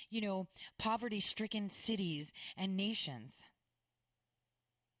from, poverty-stricken cities and nations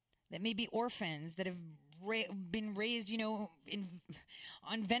that may be orphans that have been raised,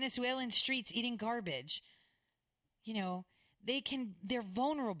 on Venezuelan streets eating garbage. They're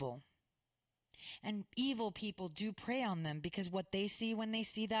vulnerable. And evil people do prey on them because what they see when they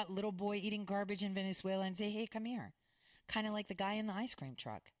see that little boy eating garbage in Venezuela and say, hey, come here. Kind of like the guy in the ice cream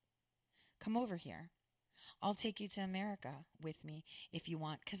truck. Come over here. I'll take you to America with me if you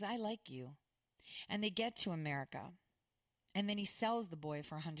want because I like you. And they get to America. And then he sells the boy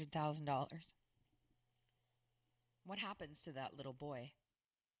for $100,000. What happens to that little boy?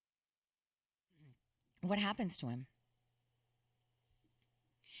 What happens to him?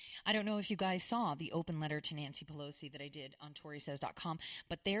 I don't know if you guys saw the open letter to Nancy Pelosi that I did on TorySays.com,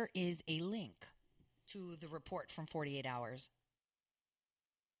 but there is a link to the report from 48 Hours.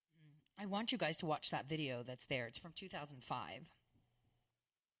 I want you guys to watch that video that's there. It's from 2005.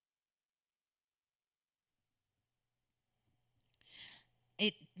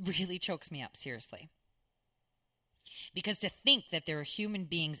 It really chokes me up, seriously. Because to think that there are human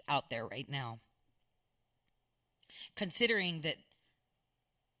beings out there right now, considering that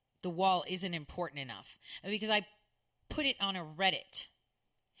the wall isn't important enough, because I put it on a Reddit,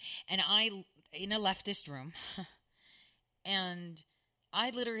 and in a leftist room, and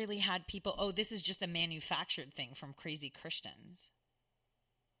I literally had people, oh, this is just a manufactured thing from crazy Christians.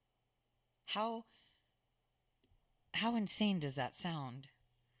 How insane does that sound?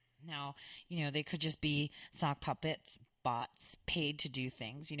 Now, they could just be sock puppets, bots, paid to do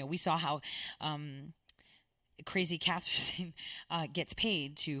things. We saw how Crazy Casterson gets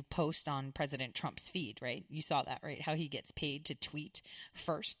paid to post on President Trump's feed, right? You saw that, right? How he gets paid to tweet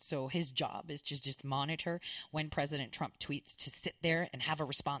first. So his job is to just monitor when President Trump tweets, to sit there and have a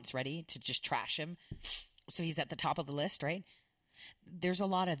response ready to just trash him. So he's at the top of the list, right? There's a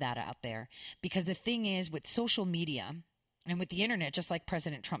lot of that out there. Because the thing is, with social media and with the internet, just like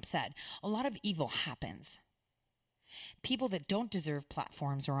President Trump said, a lot of evil happens. People that don't deserve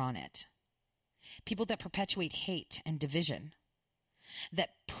platforms are on it. People that perpetuate hate and division,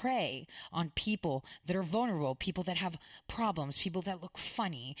 that prey on people that are vulnerable, people that have problems, people that look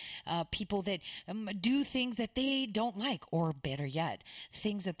funny, people that do things that they don't like, or better yet,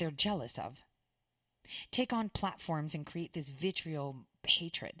 things that they're jealous of. Take on platforms and create this vitriol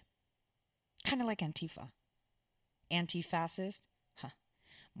hatred. Kind of like Antifa. Anti-fascist?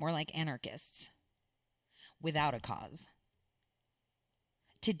 More like anarchists. Without a cause.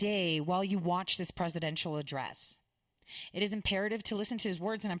 Today, while you watch this presidential address, it is imperative to listen to his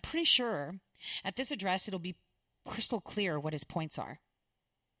words, and I'm pretty sure at this address it'll be crystal clear what his points are.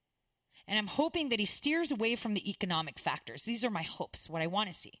 And I'm hoping that he steers away from the economic factors. These are my hopes. What I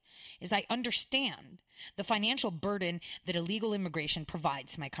want to see is I understand the financial burden that illegal immigration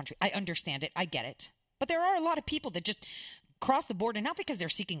provides to my country. I understand it. I get it. But there are a lot of people that just cross the border, not because they're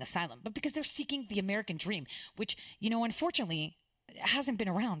seeking asylum, but because they're seeking the American dream, which, unfortunately, hasn't been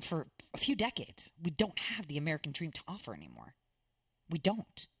around for a few decades. We don't have the American dream to offer anymore. We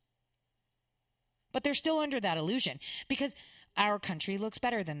don't. But they're still under that illusion because our country looks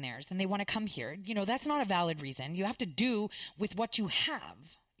better than theirs and they want to come here. That's not a valid reason. You have to do with what you have.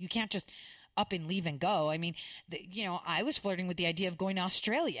 You can't just up and leave and go. I mean, I was flirting with the idea of going to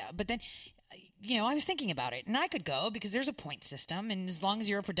Australia, but then, I was thinking about it and I could go because there's a point system. And as long as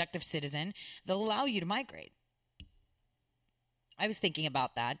you're a productive citizen, they'll allow you to migrate. I was thinking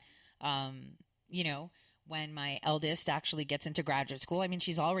about that, when my eldest actually gets into graduate school. I mean,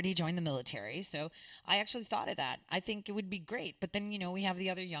 she's already joined the military, so I actually thought of that. I think it would be great. But then, we have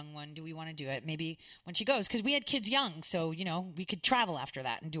the other young one. Do we want to do it? Maybe when she goes, because we had kids young, so, we could travel after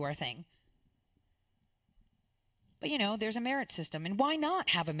that and do our thing. But, there's a merit system, and why not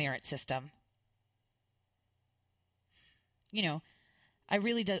have a merit system? I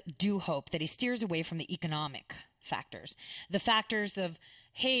really do hope that he steers away from the economic factors. The factors of,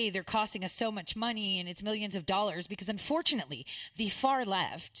 hey, they're costing us so much money and it's millions of dollars, because unfortunately, the far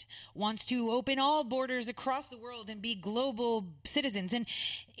left wants to open all borders across the world and be global citizens. And,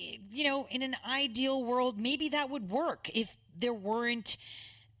 in an ideal world, maybe that would work if there weren't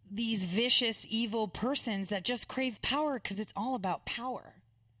these vicious, evil persons that just crave power, because it's all about power.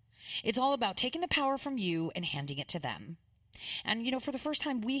 It's all about taking the power from you and handing it to them. And, for the first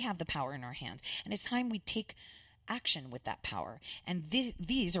time, we have the power in our hands. And it's time we take action with that power. And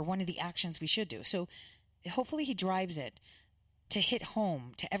these are one of the actions we should do. So hopefully he drives it to hit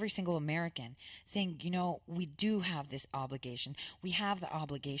home to every single American, saying, we do have this obligation. We have the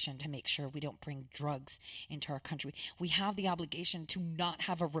obligation to make sure we don't bring drugs into our country. We have the obligation to not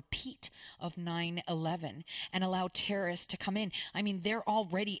have a repeat of 9/11 and allow terrorists to come in. I mean, they're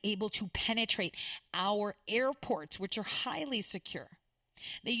already able to penetrate our airports, which are highly secure.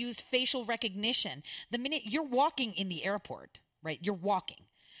 They use facial recognition. The minute you're walking in the airport, right, you're walking.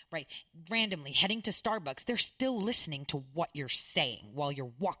 Right, randomly heading to Starbucks, they're still listening to what you're saying while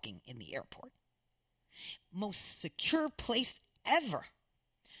you're walking in the airport. Most secure place ever.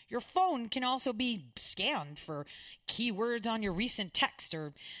 Your phone can also be scanned for keywords on your recent text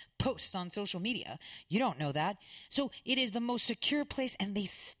or posts on social media. You don't know that. So it is the most secure place, and they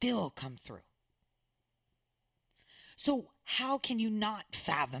still come through. So how can you not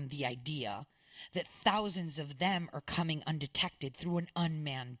fathom the idea that thousands of them are coming undetected through an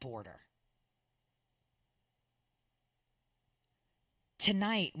unmanned border?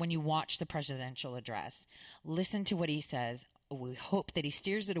 Tonight, when you watch the presidential address, listen to what he says we hope that he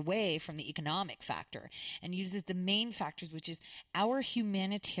steers it away from the economic factor and uses the main factors, which is our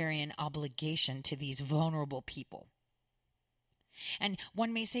humanitarian obligation to these vulnerable people. And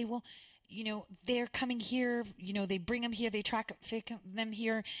one may say, well, they're coming here, they bring them here, they traffic them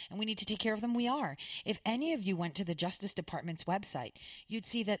here, and we need to take care of them. We are. If any of you went to the Justice Department's website, you'd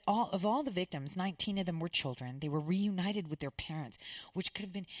see that all the victims, 19 of them were children. They were reunited with their parents, which could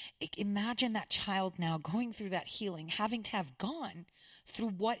have been, imagine that child now going through that healing, having to have gone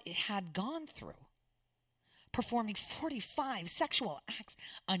through what it had gone through. Performing 45 sexual acts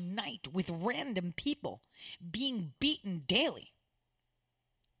a night with random people, being beaten daily.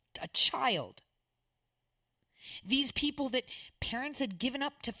 A child. These people that parents had given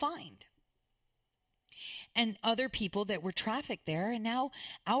up to find. And other people that were trafficked there, and now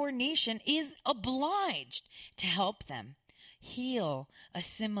our nation is obliged to help them heal,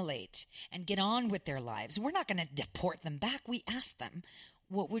 assimilate, and get on with their lives. We're not going to deport them back. We ask them,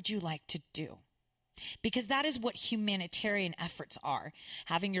 what would you like to do? Because that is what humanitarian efforts are.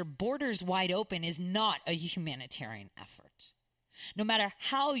 Having your borders wide open is not a humanitarian effort. No matter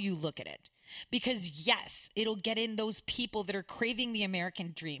how you look at it. Because yes, it'll get in those people that are craving the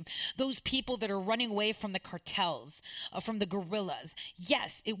American dream. Those people that are running away from the cartels, from the guerrillas.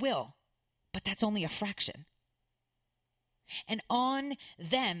 Yes, it will. But that's only a fraction. And on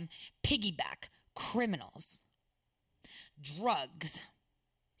them piggyback criminals, drugs,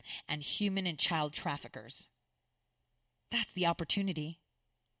 and human and child traffickers. That's the opportunity.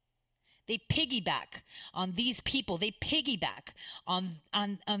 They piggyback on these people. They piggyback on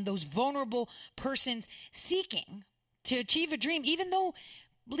those vulnerable persons seeking to achieve a dream, even though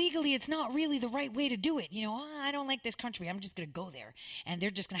legally it's not really the right way to do it. I don't like this country. I'm just going to go there, and they're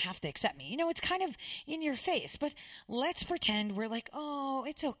just going to have to accept me. It's kind of in your face, but let's pretend we're like, oh,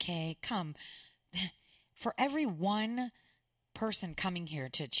 it's okay. Come. For every one person coming here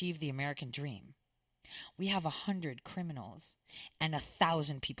to achieve the American dream, we have 100 criminals and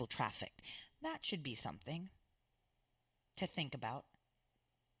 1,000 people trafficked. That should be something to think about.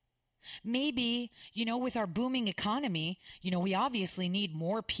 Maybe, with our booming economy, we obviously need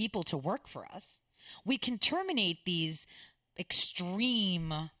more people to work for us. We can terminate these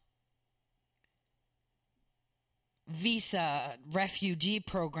extreme visa refugee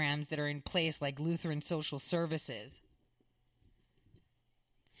programs that are in place, like Lutheran Social Services,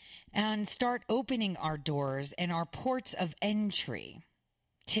 and start opening our doors and our ports of entry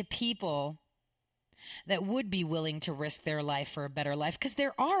to people that would be willing to risk their life for a better life, because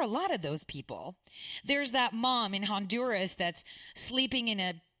there are a lot of those people. There's that mom in Honduras that's sleeping in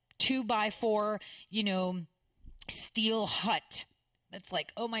a 2x4, steel hut. That's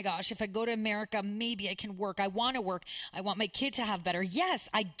like, oh my gosh, if I go to America, maybe I can work. I want to work. I want my kid to have better. Yes,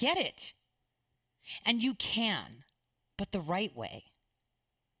 I get it. And you can, but the right way.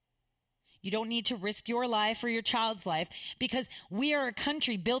 You don't need to risk your life or your child's life, because we are a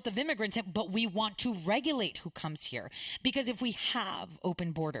country built of immigrants, but we want to regulate who comes here. Because if we have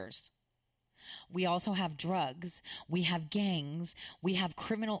open borders, we also have drugs, we have gangs, we have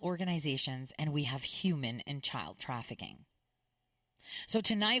criminal organizations, and we have human and child trafficking. So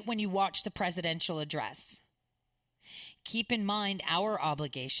tonight, when you watch the presidential address, keep in mind our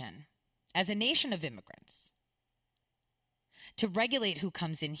obligation as a nation of immigrants to regulate who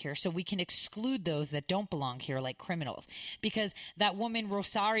comes in here so we can exclude those that don't belong here, like criminals. Because that woman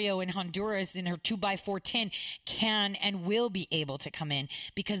Rosario in Honduras in her 2x4 tin can and will be able to come in,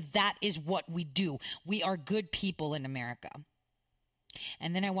 because that is what we do. We are good people in America.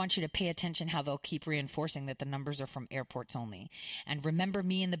 And then I want you to pay attention how they'll keep reinforcing that the numbers are from airports only. And remember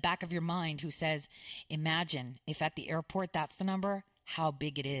me in the back of your mind who says, imagine if at the airport that's the number, how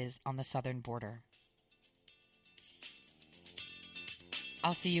big it is on the southern border.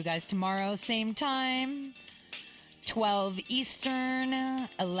 I'll see you guys tomorrow, same time, 12 Eastern,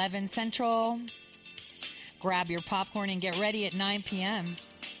 11 Central. Grab your popcorn and get ready at 9 p.m.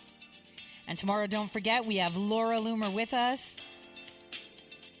 And tomorrow, don't forget, we have Laura Loomer with us,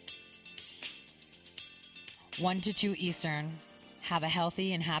 1 to 2 Eastern. Have a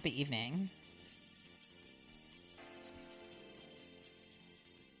healthy and happy evening.